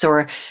have this,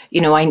 or,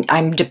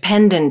 I'm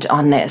dependent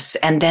on this.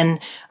 And then,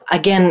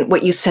 again,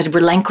 what you said,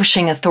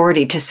 relinquishing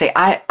authority to say,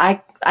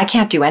 I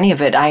can't do any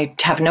of it. I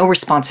have no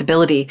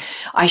responsibility.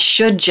 I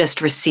should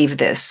just receive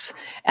this,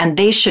 and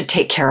they should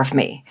take care of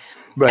me.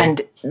 Right.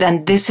 And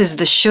then this is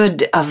the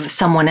should of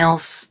someone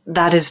else.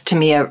 That is, to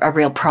me, a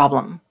real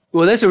problem.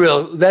 Well,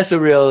 that's a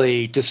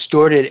really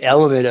distorted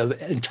element of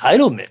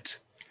entitlement.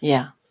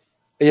 Yeah.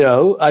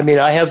 I mean,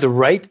 I have the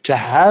right to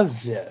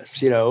have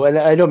this, and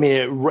I don't mean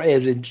it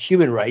as in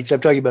human rights. I'm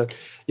talking about,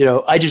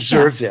 I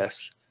deserve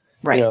this.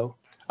 Right.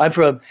 I'm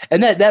from,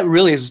 and that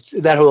really is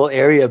that whole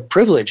area of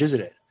privilege,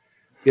 isn't it?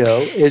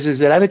 Is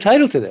that I'm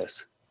entitled to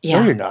this. Yeah.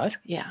 No, you're not.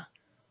 Yeah.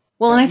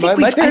 Well, and I think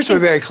my parents were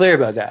very clear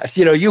about that.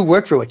 You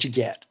work for what you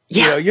get.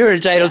 Yeah. You're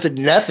entitled to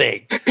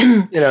nothing,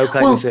 kind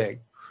of thing.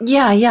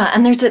 Yeah, yeah.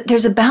 And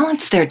there's a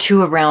balance there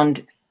too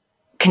around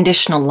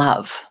conditional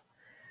love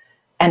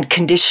and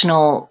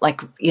conditional,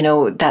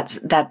 that's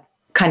that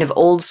kind of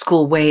old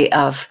school way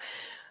of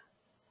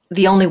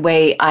the only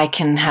way I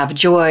can have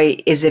joy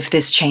is if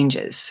this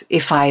changes,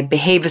 if I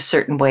behave a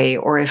certain way,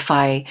 or if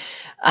I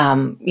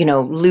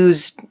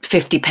lose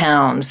 50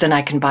 pounds, then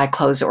I can buy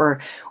clothes, or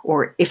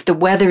if the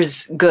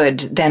weather's good,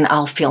 then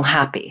I'll feel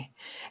happy.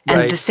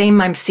 And the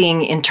same I'm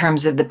seeing in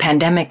terms of the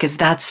pandemic is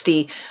that's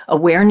the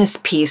awareness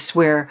piece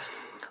where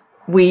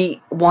we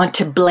want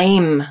to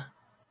blame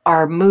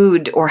our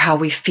mood or how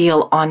we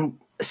feel on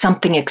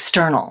something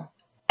external.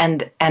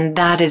 And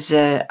that is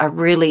a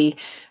really,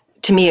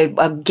 to me,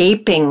 a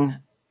gaping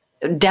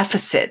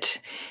deficit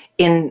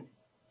in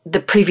the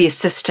previous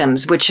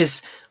systems, which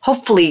is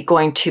hopefully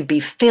going to be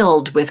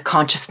filled with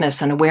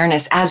consciousness and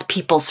awareness as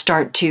people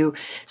start to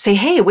say,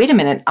 hey, wait a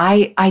minute,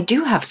 I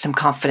do have some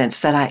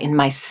confidence in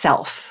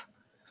myself.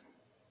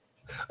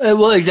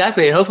 Well,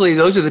 exactly. And hopefully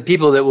those are the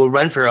people that will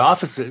run for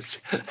offices.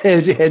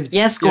 and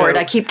yes, Gord,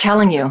 I keep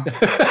telling you.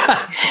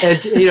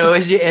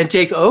 and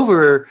take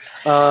over,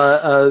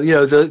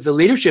 the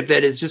leadership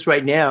that is just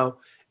right now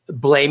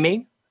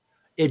blaming.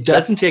 It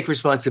doesn't take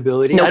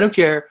responsibility. Nope. I don't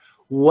care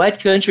what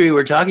country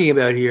we're talking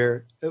about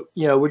here.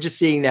 We're just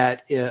seeing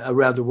that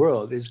around the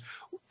world.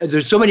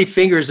 There's so many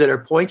fingers that are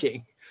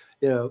pointing.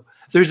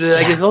 There's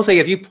the whole thing.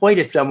 If you point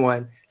at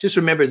someone, just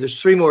remember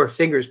there's 3 more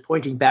fingers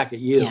pointing back at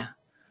you. Yeah.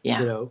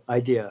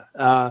 idea.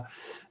 How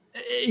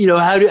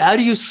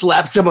do you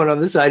slap someone on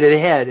the side of the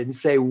head and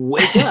say,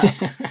 "Wake up"?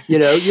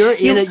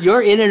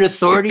 You're in an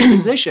authority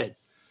position.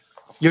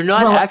 You're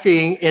not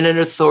acting in an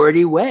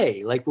authority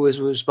way, like was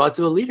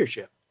responsible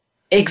leadership.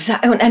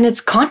 Exactly, and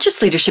it's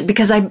conscious leadership,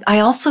 because I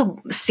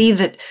also see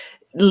that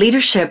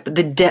leadership,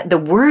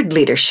 the word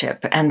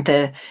leadership,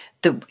 and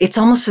it's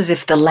almost as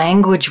if the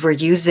language we're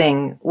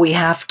using, we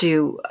have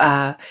to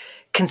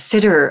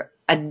consider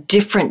a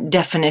different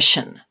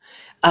definition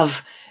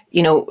of.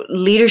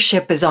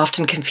 Leadership is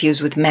often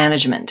confused with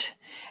management,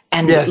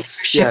 and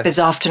leadership is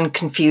often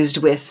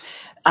confused with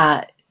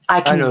I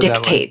can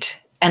dictate,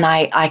 and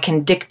I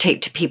can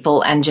dictate to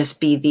people and just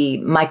be the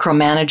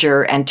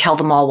micromanager and tell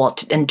them all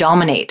what and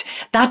dominate.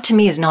 That to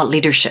me is not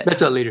leadership.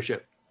 That's not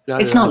leadership.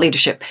 It's not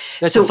leadership.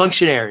 That's a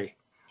functionary.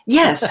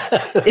 Yes,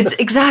 it's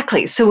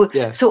exactly. So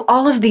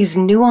all of these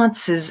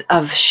nuances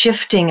of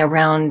shifting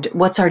around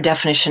what's our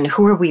definition,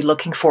 who are we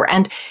looking for,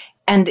 and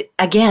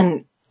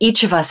again,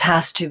 each of us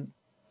has to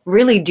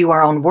really do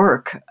our own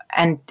work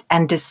and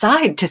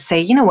decide to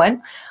say, you know what,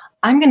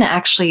 I'm going to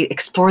actually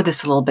explore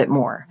this a little bit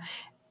more.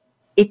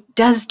 It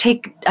does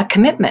take a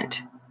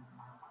commitment.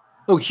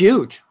 Oh,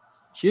 huge.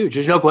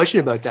 There's no question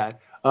about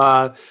that.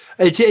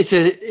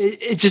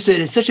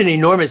 It's such an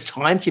enormous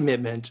time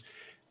commitment,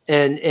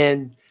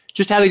 and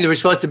just having the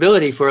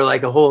responsibility for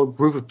like a whole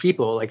group of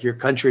people, like your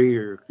country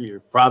or your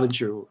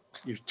province or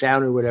your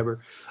town or whatever.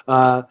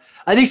 I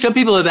think some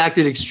people have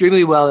acted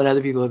extremely well and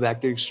other people have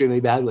acted extremely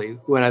badly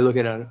when I look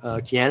at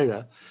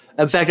Canada.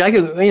 In fact,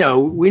 we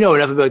know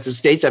enough about the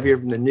States up here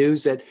from the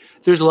news that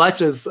there's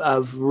lots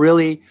of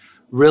really,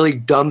 really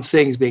dumb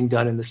things being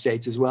done in the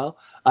States as well.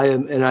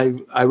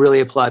 I really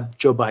applaud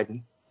Joe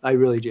Biden. I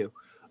really do.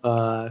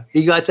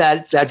 He got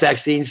that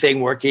vaccine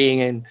thing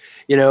working, and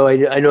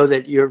I know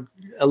that you're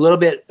a little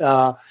bit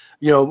no,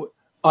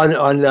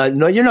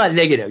 you're not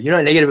negative. You're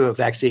not negative about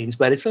vaccines,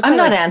 but it's. I'm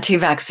not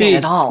anti-vaccine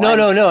at all.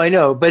 No, I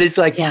know, but it's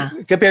like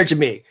compared to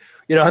me,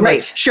 I'm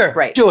like, sure,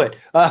 do it.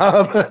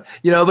 But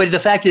the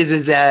fact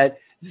is that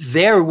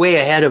they're way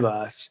ahead of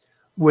us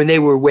when they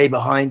were way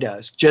behind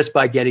us just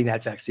by getting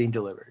that vaccine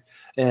delivered.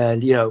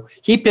 And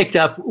he picked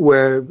up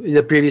where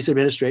the previous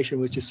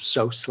administration was just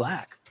so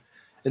slack,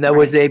 and that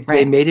was they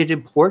made it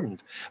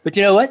important. But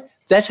you know what?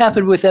 That's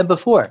happened with them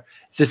before.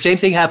 The same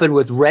thing happened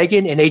with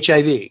Reagan and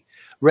HIV.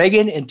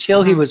 Reagan,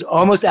 until he was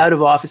almost out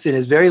of office in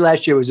his very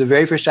last year, was the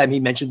very first time he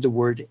mentioned the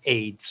word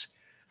AIDS.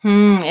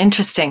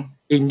 Interesting.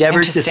 He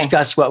never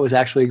discussed what was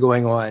actually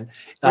going on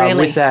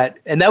really? With that.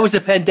 And that was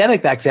a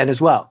pandemic back then as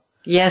well.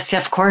 Yes,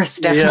 of course,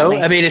 definitely.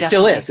 It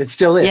still is. It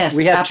still is. Yes,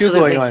 we have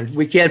absolutely. two going on.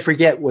 We can't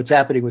forget what's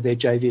happening with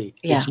HIV. Yeah.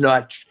 It's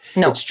not,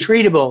 it's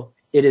treatable.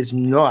 It is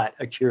not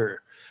a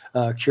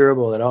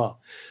curable at all.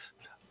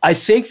 I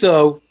think,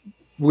 though,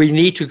 we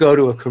need to go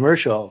to a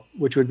commercial,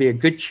 which would be a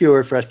good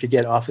cure for us to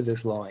get off of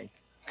this line.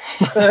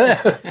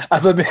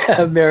 of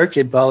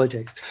American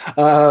politics.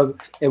 And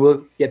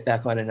we'll get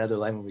back on another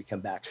line when we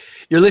come back.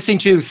 You're listening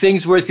to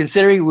Things Worth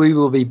Considering. We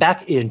will be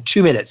back in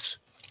 2 minutes.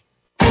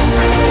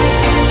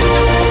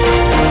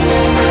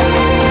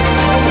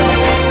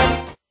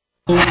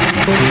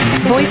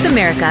 Voice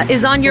America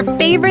is on your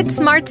favorite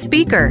smart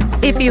speaker.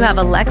 If you have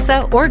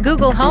Alexa or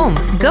Google Home,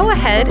 go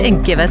ahead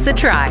and give us a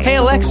try. Hey,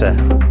 Alexa,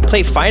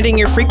 play Finding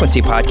Your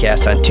Frequency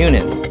podcast on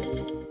TuneIn.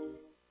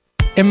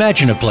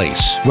 Imagine a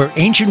place where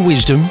ancient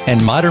wisdom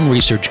and modern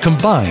research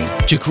combine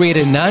to create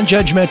a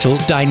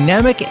non-judgmental,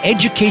 dynamic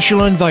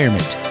educational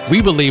environment.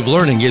 We believe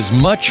learning is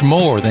much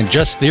more than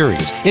just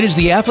theories. It is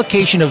the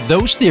application of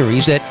those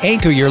theories that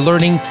anchor your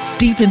learning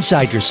deep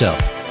inside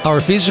yourself. Our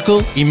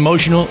physical,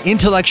 emotional,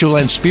 intellectual,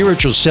 and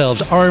spiritual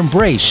selves are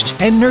embraced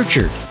and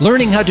nurtured,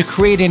 learning how to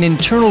create an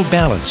internal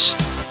balance.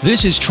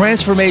 This is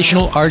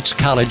Transformational Arts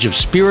College of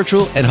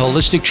Spiritual and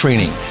Holistic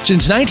Training.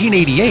 Since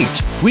 1988,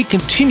 we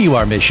continue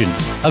our mission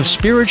of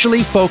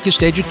spiritually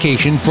focused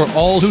education for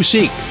all who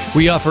seek.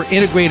 We offer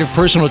integrative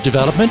personal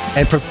development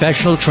and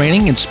professional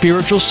training in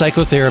spiritual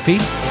psychotherapy,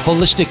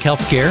 holistic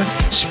healthcare,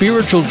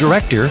 spiritual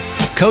director,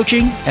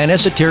 coaching, and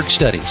esoteric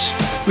studies.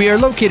 We are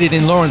located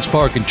in Lawrence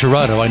Park in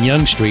Toronto on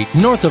Yonge Street,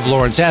 north of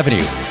Lawrence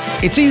Avenue.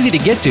 It's easy to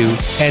get to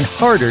and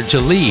harder to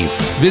leave.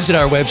 Visit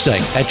our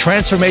website at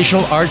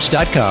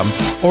transformationalarts.com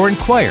or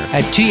inquire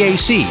at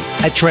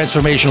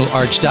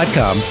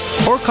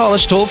TAC@transformationalarts.com or call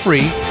us toll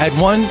free at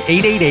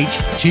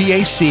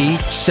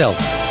 1-888-TAC-SELF.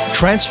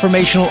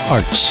 Transformational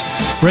Arts,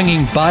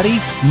 bringing body,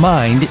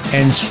 mind,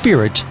 and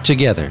spirit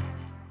together.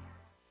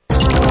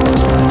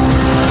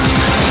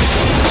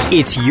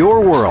 It's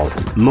your world.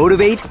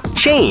 Motivate,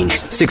 change,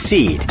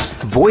 succeed.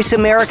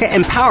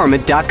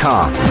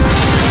 VoiceAmericaEmpowerment.com.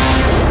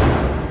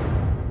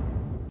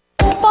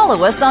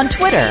 Follow us on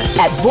Twitter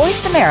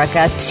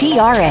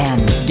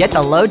 @VoiceAmericaTRN. Get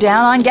the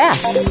lowdown on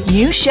guests,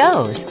 new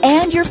shows,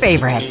 and your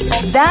favorites.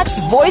 That's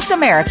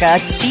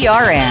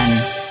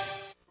VoiceAmericaTRN.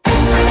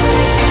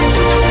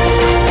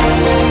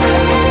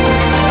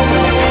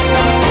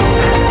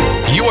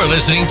 You're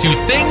listening to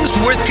Things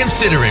Worth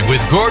Considering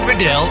with Gord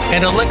Riddell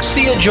and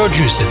Alexia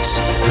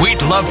Georgiousis.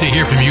 We'd love to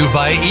hear from you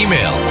via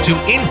email to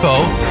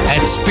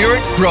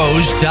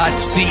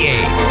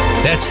info@spiritgrows.ca.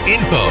 That's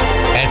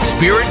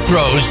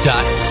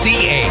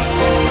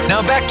info@spiritgrows.ca.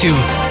 Now back to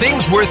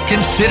Things Worth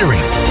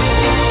Considering.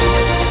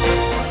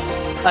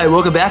 Hi,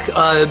 welcome back.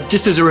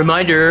 Just as a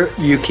reminder,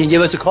 you can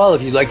give us a call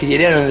if you'd like to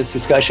get in on this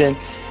discussion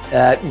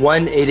at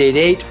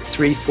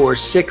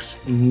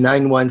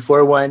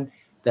 1-888-346-9141.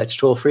 That's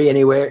toll free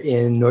anywhere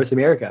in North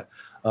America.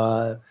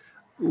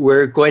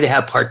 We're going to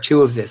have part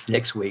 2 of this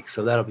next week,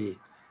 so that'll be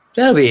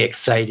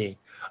exciting.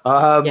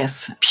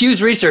 Yes.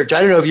 Pew's Research. I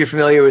don't know if you're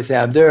familiar with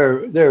them.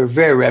 They're a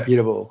very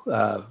reputable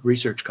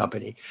research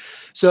company.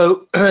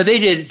 So they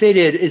did.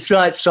 It's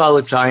not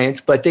solid science,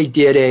 but they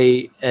did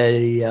a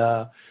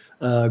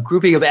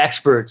grouping of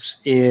experts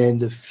in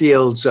the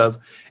fields of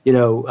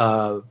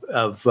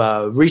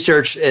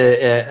research,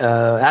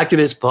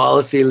 activists,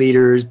 policy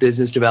leaders,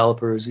 business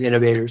developers,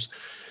 innovators,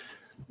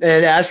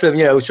 and asked them,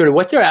 sort of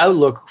what their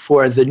outlook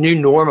for the new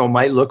normal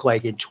might look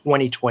like in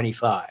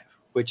 2025,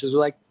 which is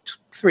like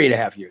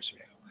 3.5 years from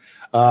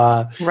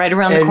now. Right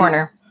around the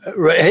corner.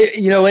 Right,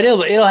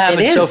 it'll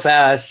happen so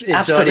fast. It's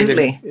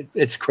absolutely,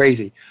 it's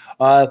crazy.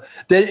 That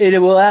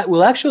it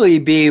will actually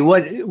be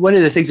one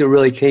of the things that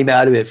really came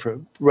out of it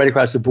from right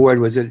across the board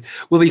was it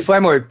will be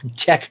far more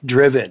tech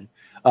driven,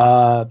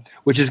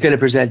 which is going to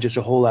present just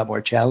a whole lot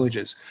more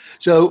challenges.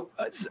 So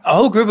a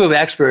whole group of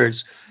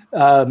experts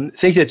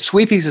think that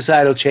sweeping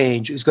societal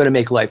change is going to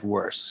make life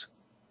worse.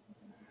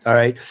 All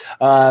right,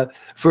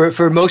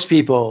 for most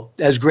people,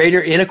 as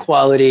greater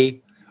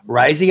inequality,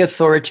 rising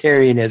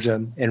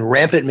authoritarianism, and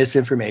rampant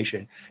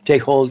misinformation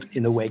take hold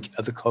in the wake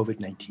of the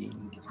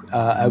COVID-19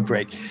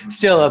 outbreak.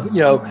 Still,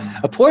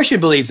 a portion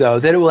believe, though,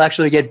 that it will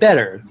actually get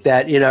better,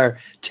 that in our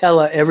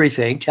tele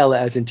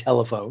as in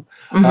telephone,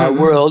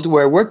 world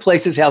where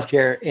workplaces,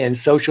 healthcare, and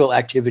social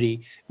activity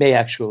may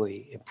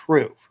actually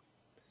improve.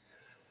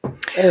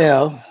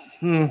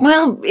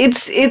 Well,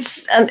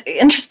 it's an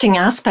interesting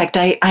aspect.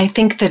 I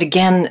think that,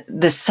 again,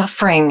 the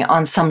suffering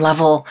on some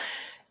level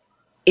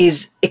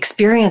is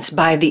experienced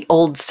by the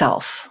old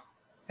self.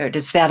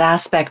 It's that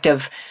aspect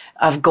of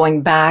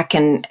going back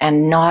and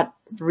not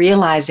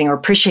realizing or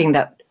appreciating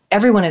that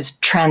everyone is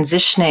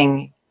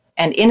transitioning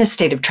and in a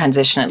state of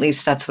transition, at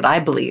least that's what I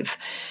believe,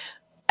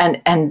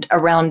 and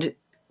around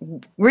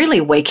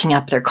really waking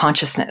up their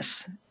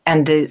consciousness.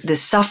 And the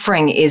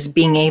suffering is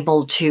being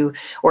able to,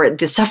 or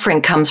the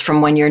suffering comes from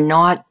when you're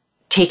not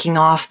taking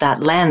off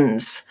that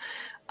lens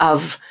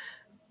of,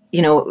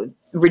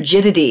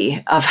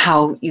 rigidity of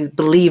how you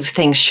believe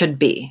things should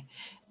be,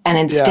 and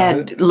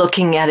instead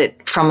looking at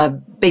it from a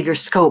bigger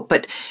scope.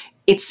 But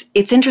it's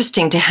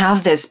interesting to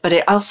have this, but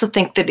I also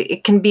think that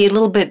it can be a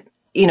little bit,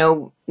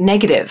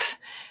 negative,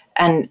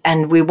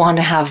 and we want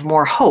to have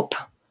more hope,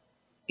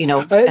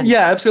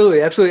 absolutely.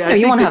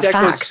 You want to have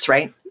facts,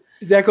 right?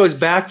 That goes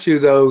back to,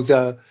 though,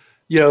 the,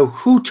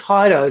 who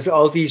taught us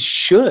all these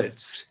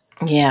shoulds?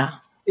 Yeah.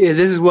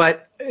 This is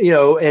what,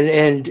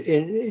 and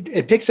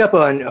it picks up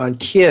on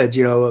kids,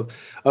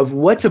 of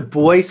what's a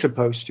boy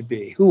supposed to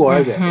be? Who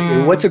are they?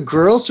 And what's a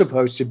girl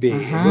supposed to be?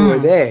 Who are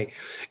they?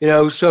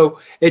 So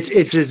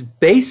it's as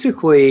basic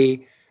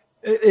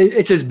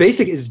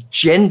as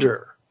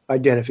gender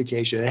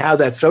identification and how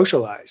that's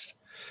socialized.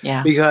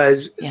 Yeah.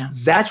 Because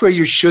that's where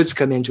your shoulds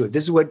come into it.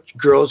 This is what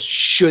girls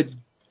should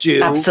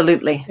do.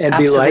 Absolutely. And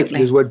be like.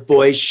 This is what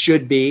boys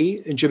should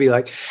be and should be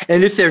like.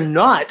 And if they're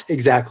not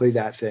exactly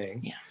that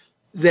thing,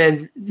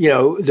 then,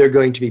 they're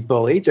going to be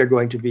bullied. They're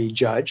going to be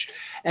judged.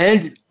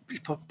 And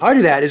part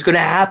of that is going to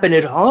happen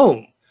at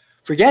home.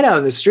 Forget out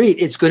on the street.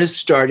 It's going to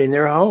start in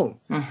their home.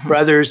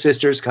 Brothers,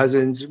 sisters,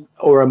 cousins,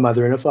 or a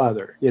mother and a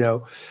father,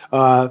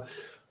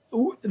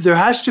 there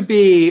has to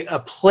be a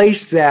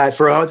place that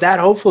for that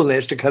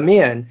hopefulness to come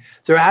in,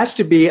 there has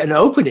to be an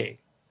opening.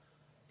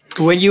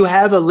 When you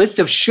have a list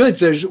of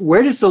shoulds,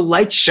 where does the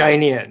light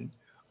shine in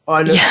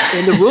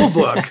the rule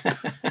book?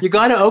 You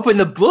got to open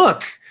the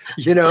book,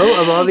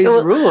 of all these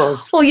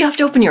rules. Well, you have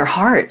to open your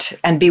heart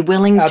and be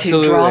willing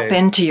to drop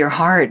into your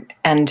heart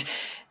and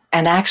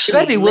actually you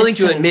got to be willing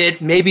to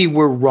admit maybe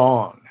we're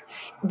wrong.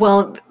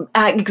 Well,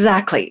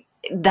 exactly.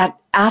 That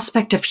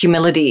aspect of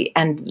humility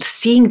and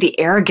seeing the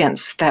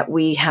arrogance that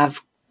we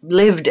have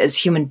lived as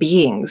human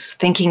beings,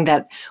 thinking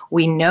that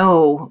we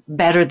know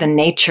better than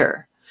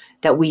nature,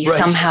 that we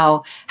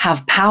somehow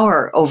have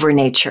power over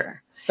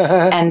nature.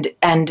 and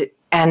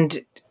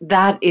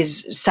that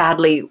is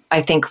sadly,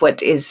 I think,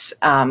 what is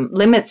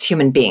limits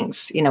human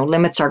beings,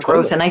 limits our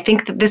growth. And I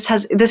think that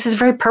this is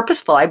very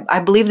purposeful. I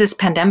believe this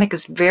pandemic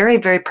is very,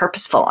 very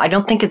purposeful. I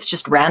don't think it's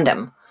just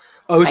random.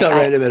 Oh, it's not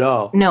random at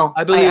all. No.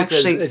 I believe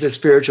it's a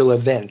spiritual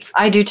event.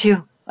 I do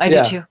too. I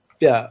do too.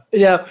 Yeah.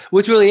 Yeah.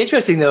 What's really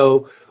interesting,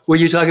 though, when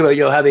you talk about,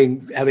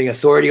 having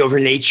authority over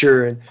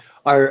nature and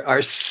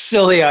our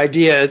silly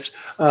ideas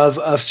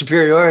of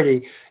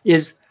superiority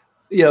is,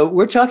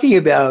 we're talking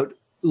about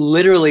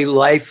literally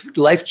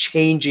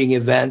life-changing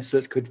events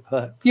that could,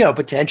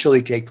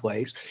 potentially take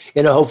place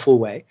in a hopeful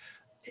way.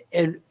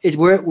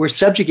 we're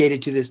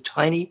subjugated to this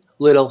tiny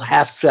little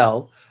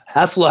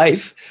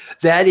half-life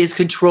that is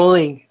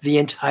controlling the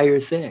entire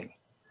thing.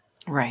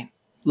 Right.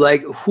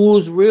 Like,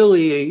 who's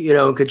really,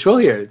 in control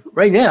here?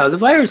 Right now, the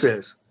virus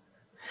is.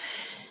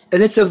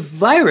 And it's a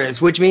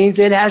virus, which means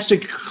it has to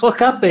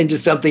hook up into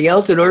something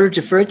else in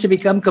order for it to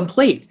become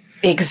complete.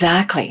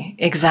 Exactly.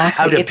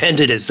 How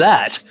dependent is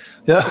that?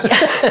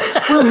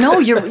 Well, no,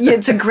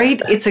 it's a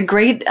great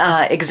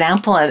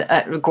example,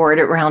 Gord,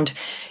 around,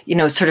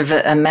 sort of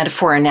a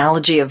metaphor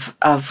analogy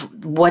of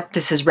what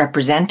this is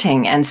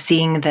representing, and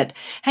seeing that,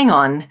 hang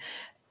on,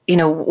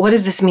 what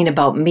does this mean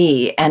about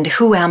me, and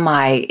who am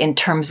I in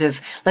terms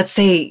of, let's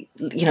say,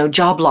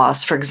 job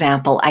loss, for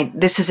example.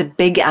 This is a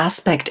big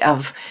aspect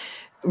of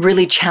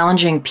really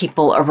challenging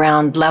people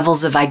around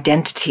levels of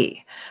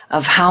identity,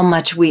 of how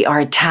much we are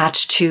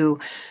attached to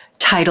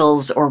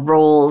titles or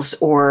roles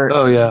or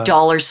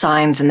dollar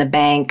signs in the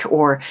bank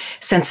or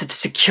sense of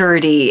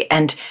security.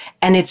 And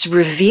it's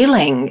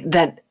revealing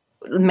that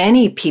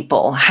many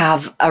people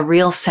have a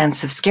real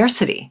sense of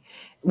scarcity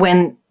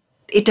when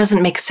it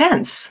doesn't make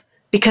sense.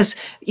 Because,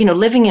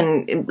 living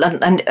in,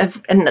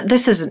 and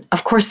this is,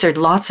 of course, there are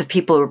lots of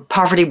people,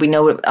 poverty, we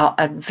know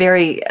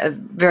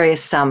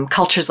various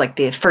cultures like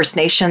the First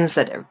Nations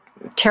that are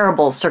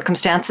terrible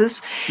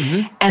circumstances.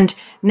 Mm-hmm. And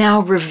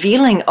now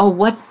revealing,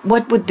 what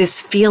would this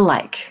feel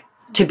like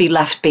to be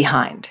left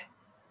behind?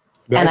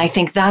 Right. And I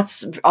think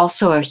that's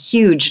also a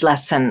huge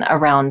lesson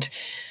around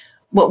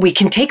what we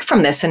can take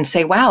from this and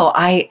say, wow,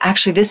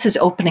 this is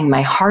opening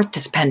my heart,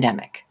 this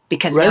pandemic.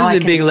 Because rather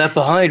than being left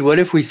behind, what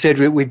if we said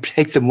we'd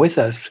take them with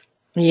us?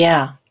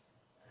 Yeah.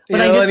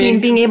 But I mean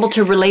being able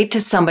to relate to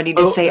somebody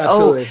to say,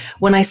 absolutely.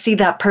 When I see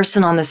that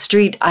person on the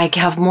street, I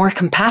have more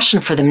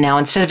compassion for them now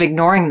instead of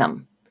ignoring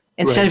them.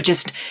 Instead of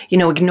just,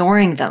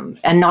 ignoring them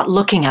and not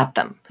looking at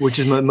them. Which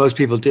is what most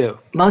people do.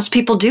 Most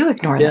people do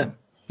ignore them.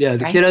 Yeah,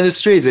 the kid on the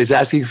street is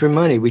asking for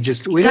money. We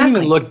don't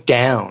even look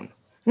down.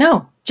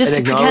 No, just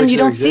to pretend you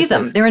don't see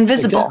them. They're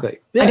invisible. Exactly.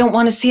 Yeah. I don't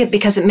want to see it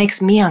because it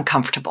makes me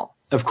uncomfortable.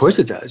 Of course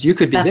it does. You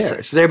could be there.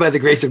 It's there by the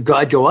grace of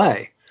God go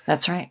I.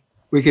 That's right.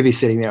 We could be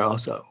sitting there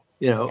also.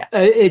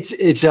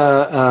 It's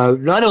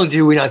not only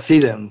do we not see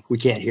them, we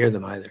can't hear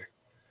them either.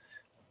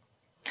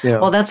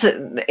 Well,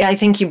 I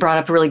think you brought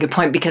up a really good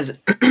point, because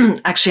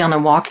actually on a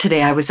walk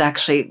today, I was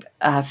actually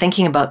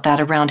thinking about that,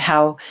 around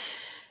how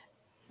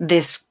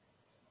this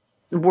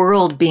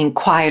world being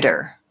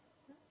quieter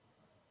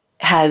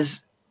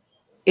is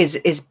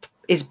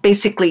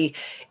basically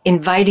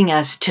inviting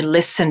us to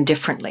listen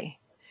differently.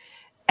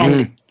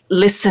 And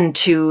listen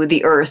to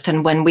the earth.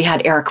 And when we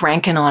had Eric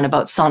Rankin on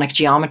about sonic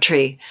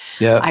geometry,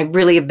 I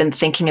really have been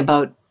thinking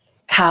about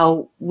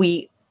how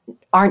we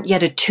aren't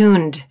yet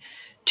attuned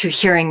to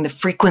hearing the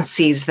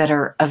frequencies that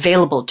are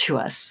available to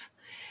us.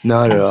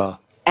 Not at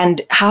all.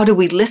 And how do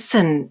we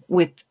listen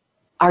with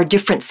our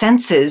different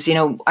senses?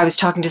 I was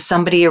talking to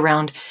somebody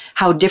around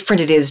how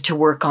different it is to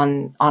work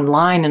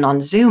online and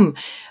on Zoom,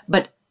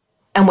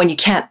 and when you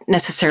can't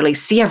necessarily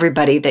see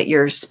everybody that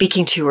you're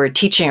speaking to or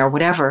teaching or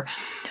whatever.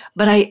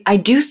 But I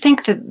do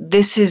think that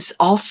this is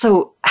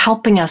also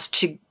helping us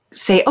to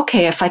say,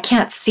 okay, if I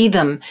can't see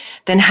them,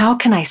 then how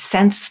can I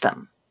sense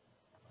them?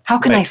 How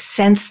can I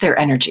sense their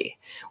energy?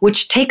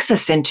 Which takes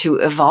us into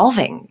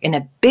evolving in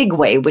a big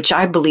way, which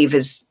I believe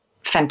is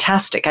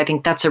fantastic. I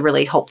think that's a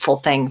really hopeful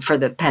thing for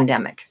the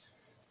pandemic.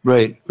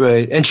 Right.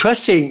 And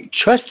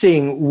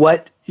trusting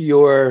what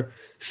you're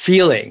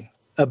feeling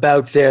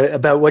about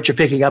what you're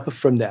picking up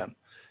from them.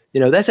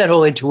 That's that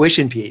whole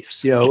intuition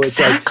piece.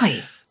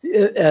 Exactly.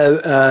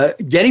 It's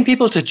like, getting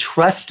people to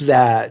trust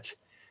that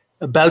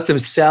about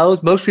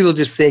themselves. Most people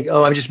just think,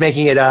 I'm just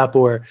making it up,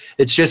 or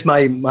it's just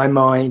my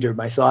mind or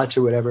my thoughts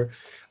or whatever.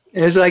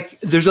 And it's like,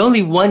 there's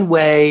only one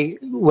way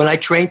when I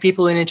train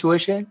people in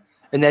intuition,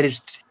 and that is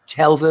to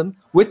tell them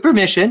with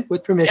permission,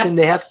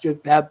 they have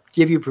to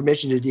give you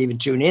permission to even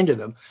tune into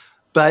them,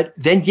 but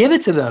then give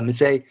it to them and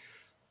say,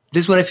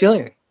 this is what I'm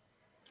feeling.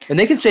 And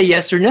they can say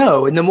yes or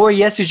no. And the more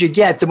yeses you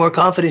get, the more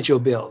confidence you'll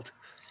build.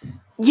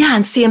 Yeah,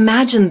 and see,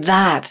 imagine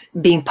that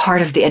being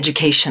part of the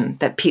education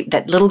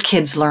that little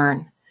kids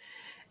learn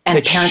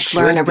and parents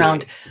learn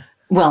around.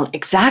 Well,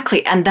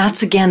 exactly. And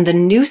that's, again, the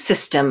new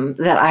system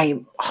that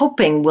I'm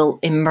hoping will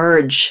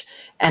emerge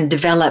and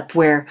develop,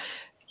 where,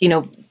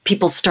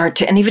 people start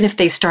to, and even if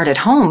they start at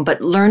home,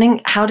 but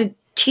learning how to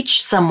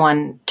teach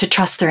someone to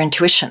trust their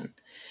intuition.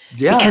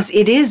 Yeah. Because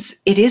it is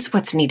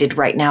what's needed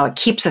right now. It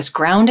keeps us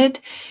grounded.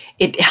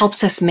 It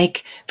helps us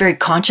make very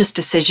conscious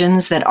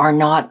decisions that are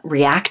not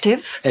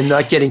reactive. And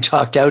not getting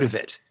talked out of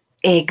it.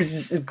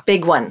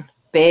 Big one.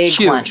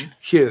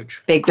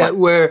 Huge. Big one. That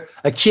where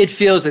a kid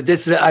feels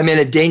that I'm in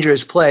a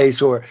dangerous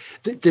place, or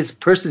this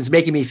person's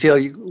making me feel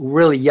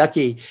really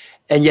yucky,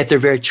 and yet they're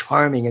very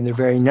charming and they're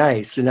very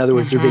nice. In other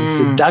words, they're being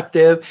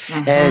seductive,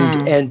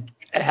 and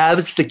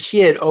has the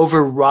kid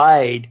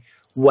override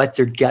what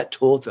their gut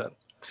told them.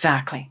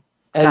 Exactly.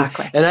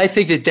 And I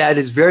think that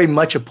is very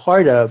much a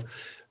part of,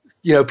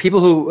 people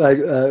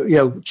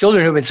who,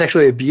 children who've been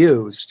sexually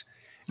abused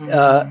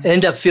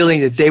end up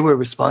feeling that they were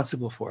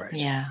responsible for it.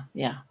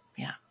 Yeah.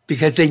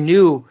 because they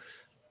knew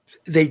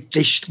they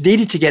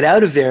needed to get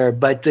out of there,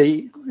 but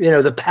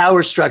the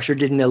power structure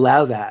didn't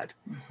allow that.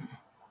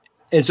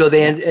 And so it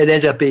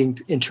ends up being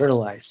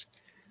internalized.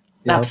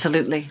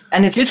 Absolutely.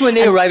 And it's kids when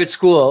they arrive at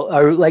school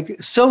are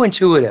like so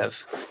intuitive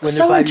when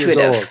they're 5 years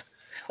old.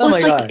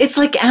 Well, it's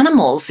like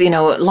animals, a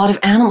lot of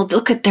animals,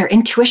 look at their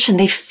intuition.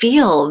 They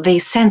feel, they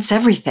sense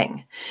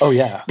everything. Oh,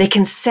 yeah. They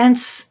can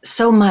sense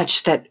so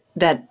much that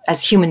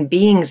as human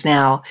beings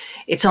now,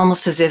 it's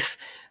almost as if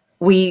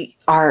we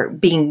are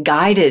being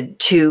guided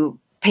to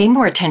pay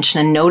more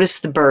attention and notice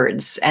the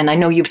birds. And I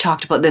know you've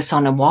talked about this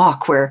on a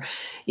walk where,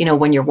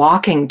 when you're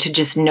walking, to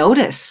just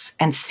notice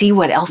and see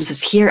what else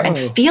is here and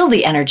feel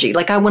the energy.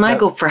 Like when I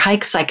go for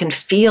hikes, I can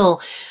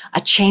feel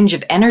a change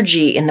of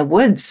energy in the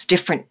woods,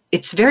 different.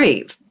 It's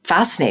very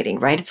fascinating,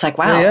 right? It's like,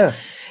 wow.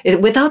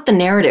 Without the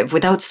narrative,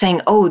 without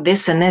saying, oh,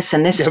 this and this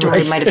and this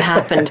story might have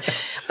happened.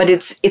 But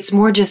it's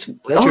more just,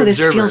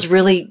 this feels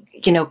really,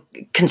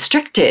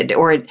 constricted,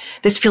 or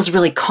this feels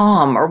really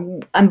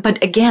calm.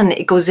 But again,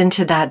 it goes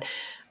into that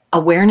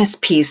awareness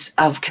piece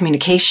of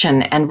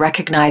communication and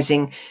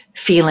recognizing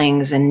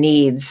feelings and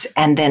needs,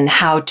 and then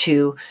how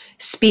to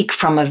speak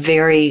from a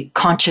very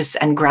conscious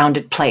and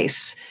grounded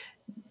place,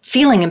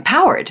 feeling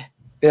empowered.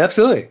 Yeah,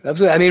 absolutely.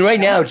 I mean, right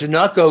now, to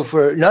not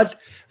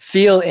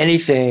feel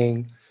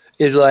anything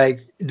is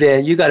like,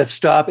 then you got to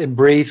stop and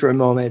breathe for a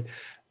moment.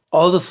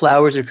 All the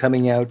flowers are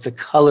coming out, the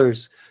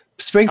colors.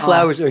 Spring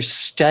flowers are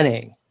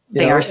stunning.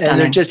 They are stunning.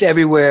 And they're just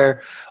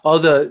everywhere. All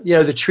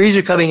the trees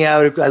are coming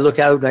out. I look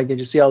out and I can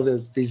just see all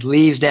these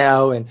leaves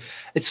now. And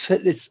it's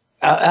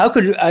I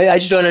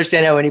just don't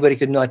understand how anybody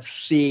could not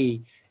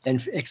see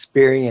and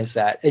experience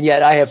that. And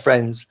yet I have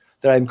friends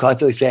that I'm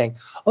constantly saying,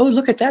 oh,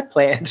 look at that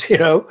plant,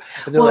 and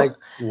they're like,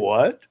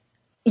 what?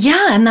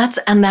 Yeah. And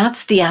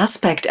that's the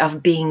aspect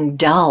of being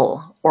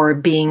dull or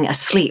being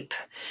asleep,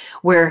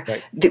 where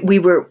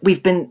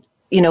we've been,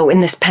 in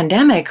this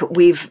pandemic,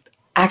 we've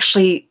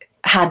actually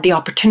had the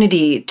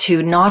opportunity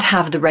to not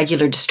have the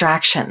regular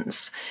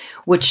distractions,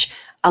 which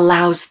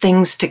allows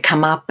things to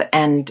come up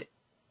and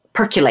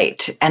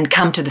percolate and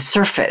come to the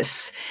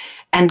surface.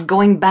 And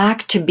going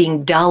back to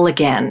being dull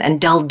again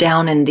and dulled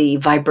down in the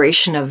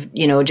vibration of,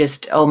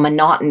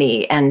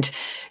 monotony and,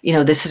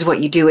 this is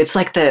what you do. It's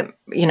like the,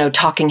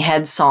 Talking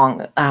Heads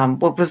song.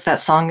 What was that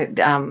song?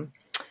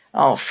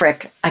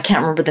 I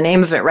can't remember the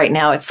name of it right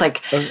now. It's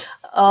like,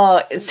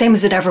 same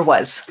as it ever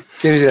was.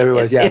 Same as it ever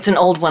was, yeah. It's an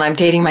old one. I'm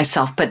dating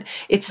myself. But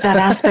it's that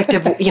aspect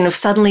of,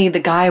 suddenly the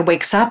guy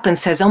wakes up and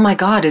says, oh my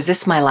God, is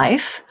this my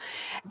life?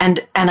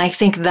 And I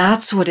think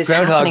that's what is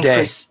Groundhog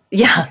happening.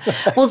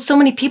 Day. Well, so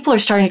many people are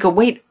starting to go,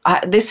 wait,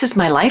 this is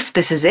my life.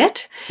 This is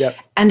it. Yep.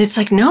 And it's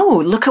like, no,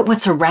 look at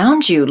what's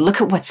around you. Look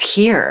at what's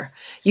here.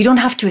 You don't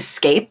have to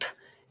escape.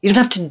 You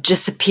don't have to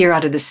disappear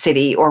out of the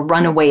city or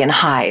run away and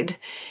hide.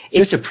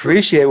 Just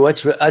appreciate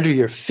what's under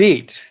your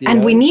feet.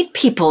 We need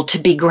people to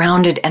be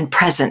grounded and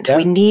present. Yeah.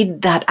 We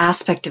need that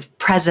aspect of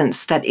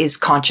presence that is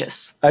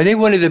conscious. I think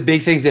one of the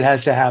big things that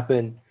has to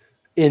happen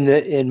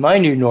in my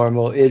new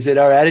normal is that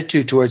our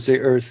attitude towards the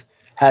earth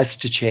has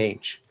to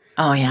change.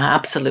 Oh yeah,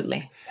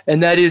 absolutely.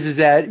 And that is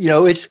that,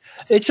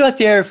 it's not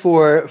there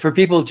for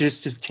people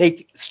just to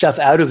take stuff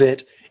out of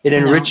it and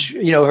enrich,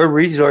 her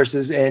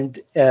resources, and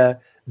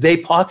they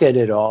pocket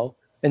it all,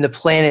 and the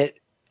planet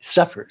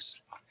suffers.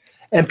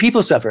 And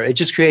people suffer. It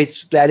just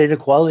creates that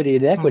inequality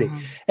and inequity.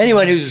 Mm-hmm.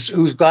 Anyone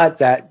who's got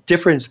that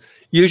difference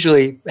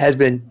usually has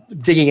been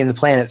digging in the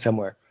planet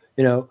somewhere.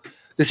 The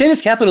same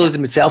as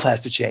capitalism itself has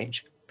to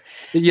change.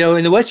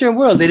 In the Western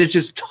world, it has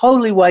just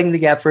totally widened the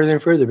gap further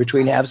and further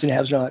between haves and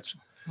have-nots.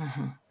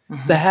 Mm-hmm.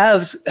 Mm-hmm. The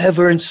haves have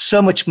earned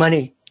so much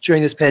money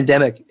during this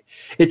pandemic.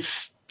 It's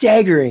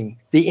staggering,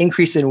 the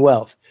increase in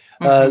wealth.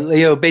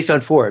 Based on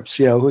Forbes,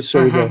 who's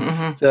sort of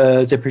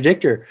the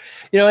predictor.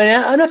 And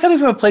I'm not coming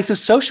from a place of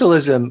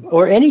socialism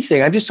or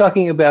anything. I'm just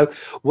talking about,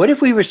 what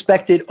if we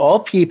respected all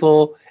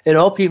people, and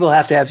all people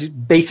have to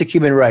have basic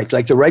human rights,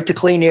 like the right to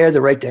clean air,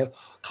 the right to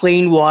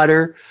clean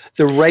water,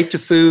 the right to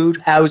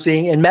food,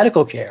 housing, and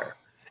medical care,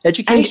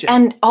 education.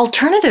 And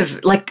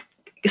alternative, like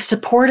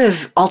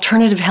supportive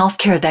alternative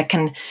healthcare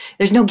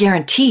there's no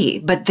guarantee,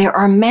 but there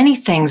are many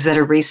things that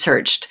are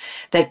researched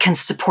that can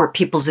support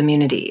people's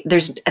immunity.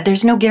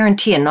 There's no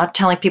guarantee, and not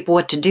telling people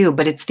what to do,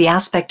 but it's the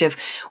aspect of,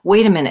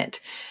 wait a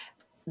minute,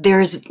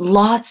 there's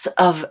lots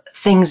of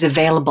things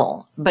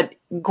available. But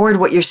Gord,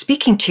 what you're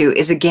speaking to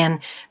is, again,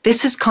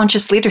 this is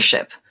conscious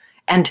leadership.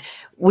 And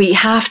we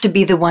have to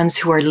be the ones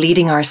who are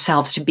leading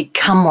ourselves to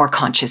become more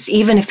conscious,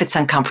 even if it's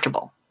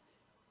uncomfortable.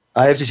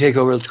 I have to take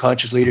over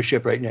conscious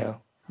leadership right now.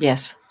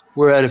 Yes.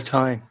 We're out of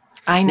time.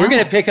 I know. We're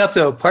going to pick up,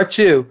 though, part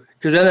 2,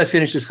 because I'm not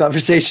finished this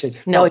conversation.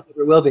 No. Probably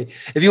never will be.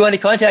 If you want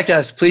to contact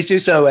us, please do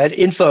so at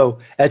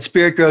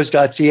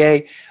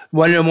info@spiritgrows.ca.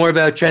 Want to know more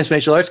about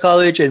Transformational Arts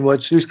College and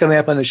who's coming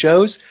up on the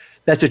shows?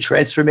 That's at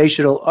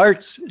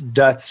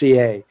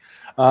transformationalarts.ca.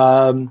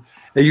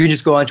 You can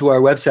just go onto our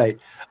website.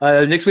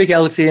 Next week,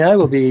 Alexi and I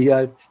will be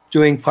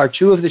doing part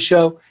 2 of the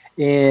show.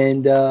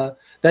 And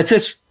that's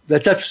it.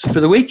 That's it for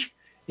the week.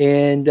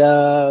 And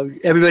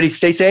everybody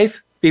stay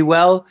safe, be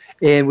well,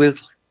 and we'll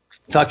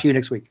Talk to you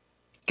next week.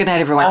 Good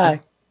night, everyone.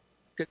 Bye.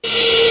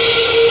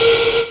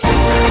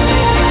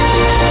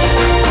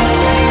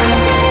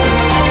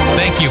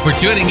 Thank you for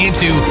tuning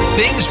into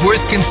Things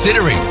Worth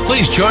Considering.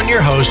 Please join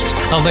your hosts,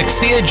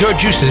 Alexia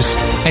Georgiousis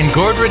and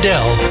Gord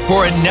Riddell,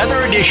 for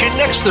another edition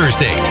next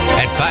Thursday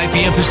at 5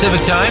 p.m.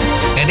 Pacific Time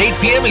and 8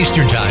 p.m.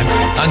 Eastern Time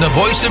on the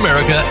Voice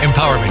America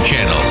Empowerment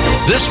Channel.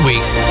 This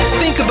week,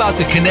 think about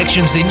the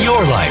connections in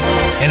your life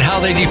and how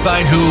they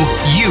define who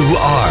you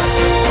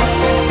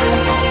are.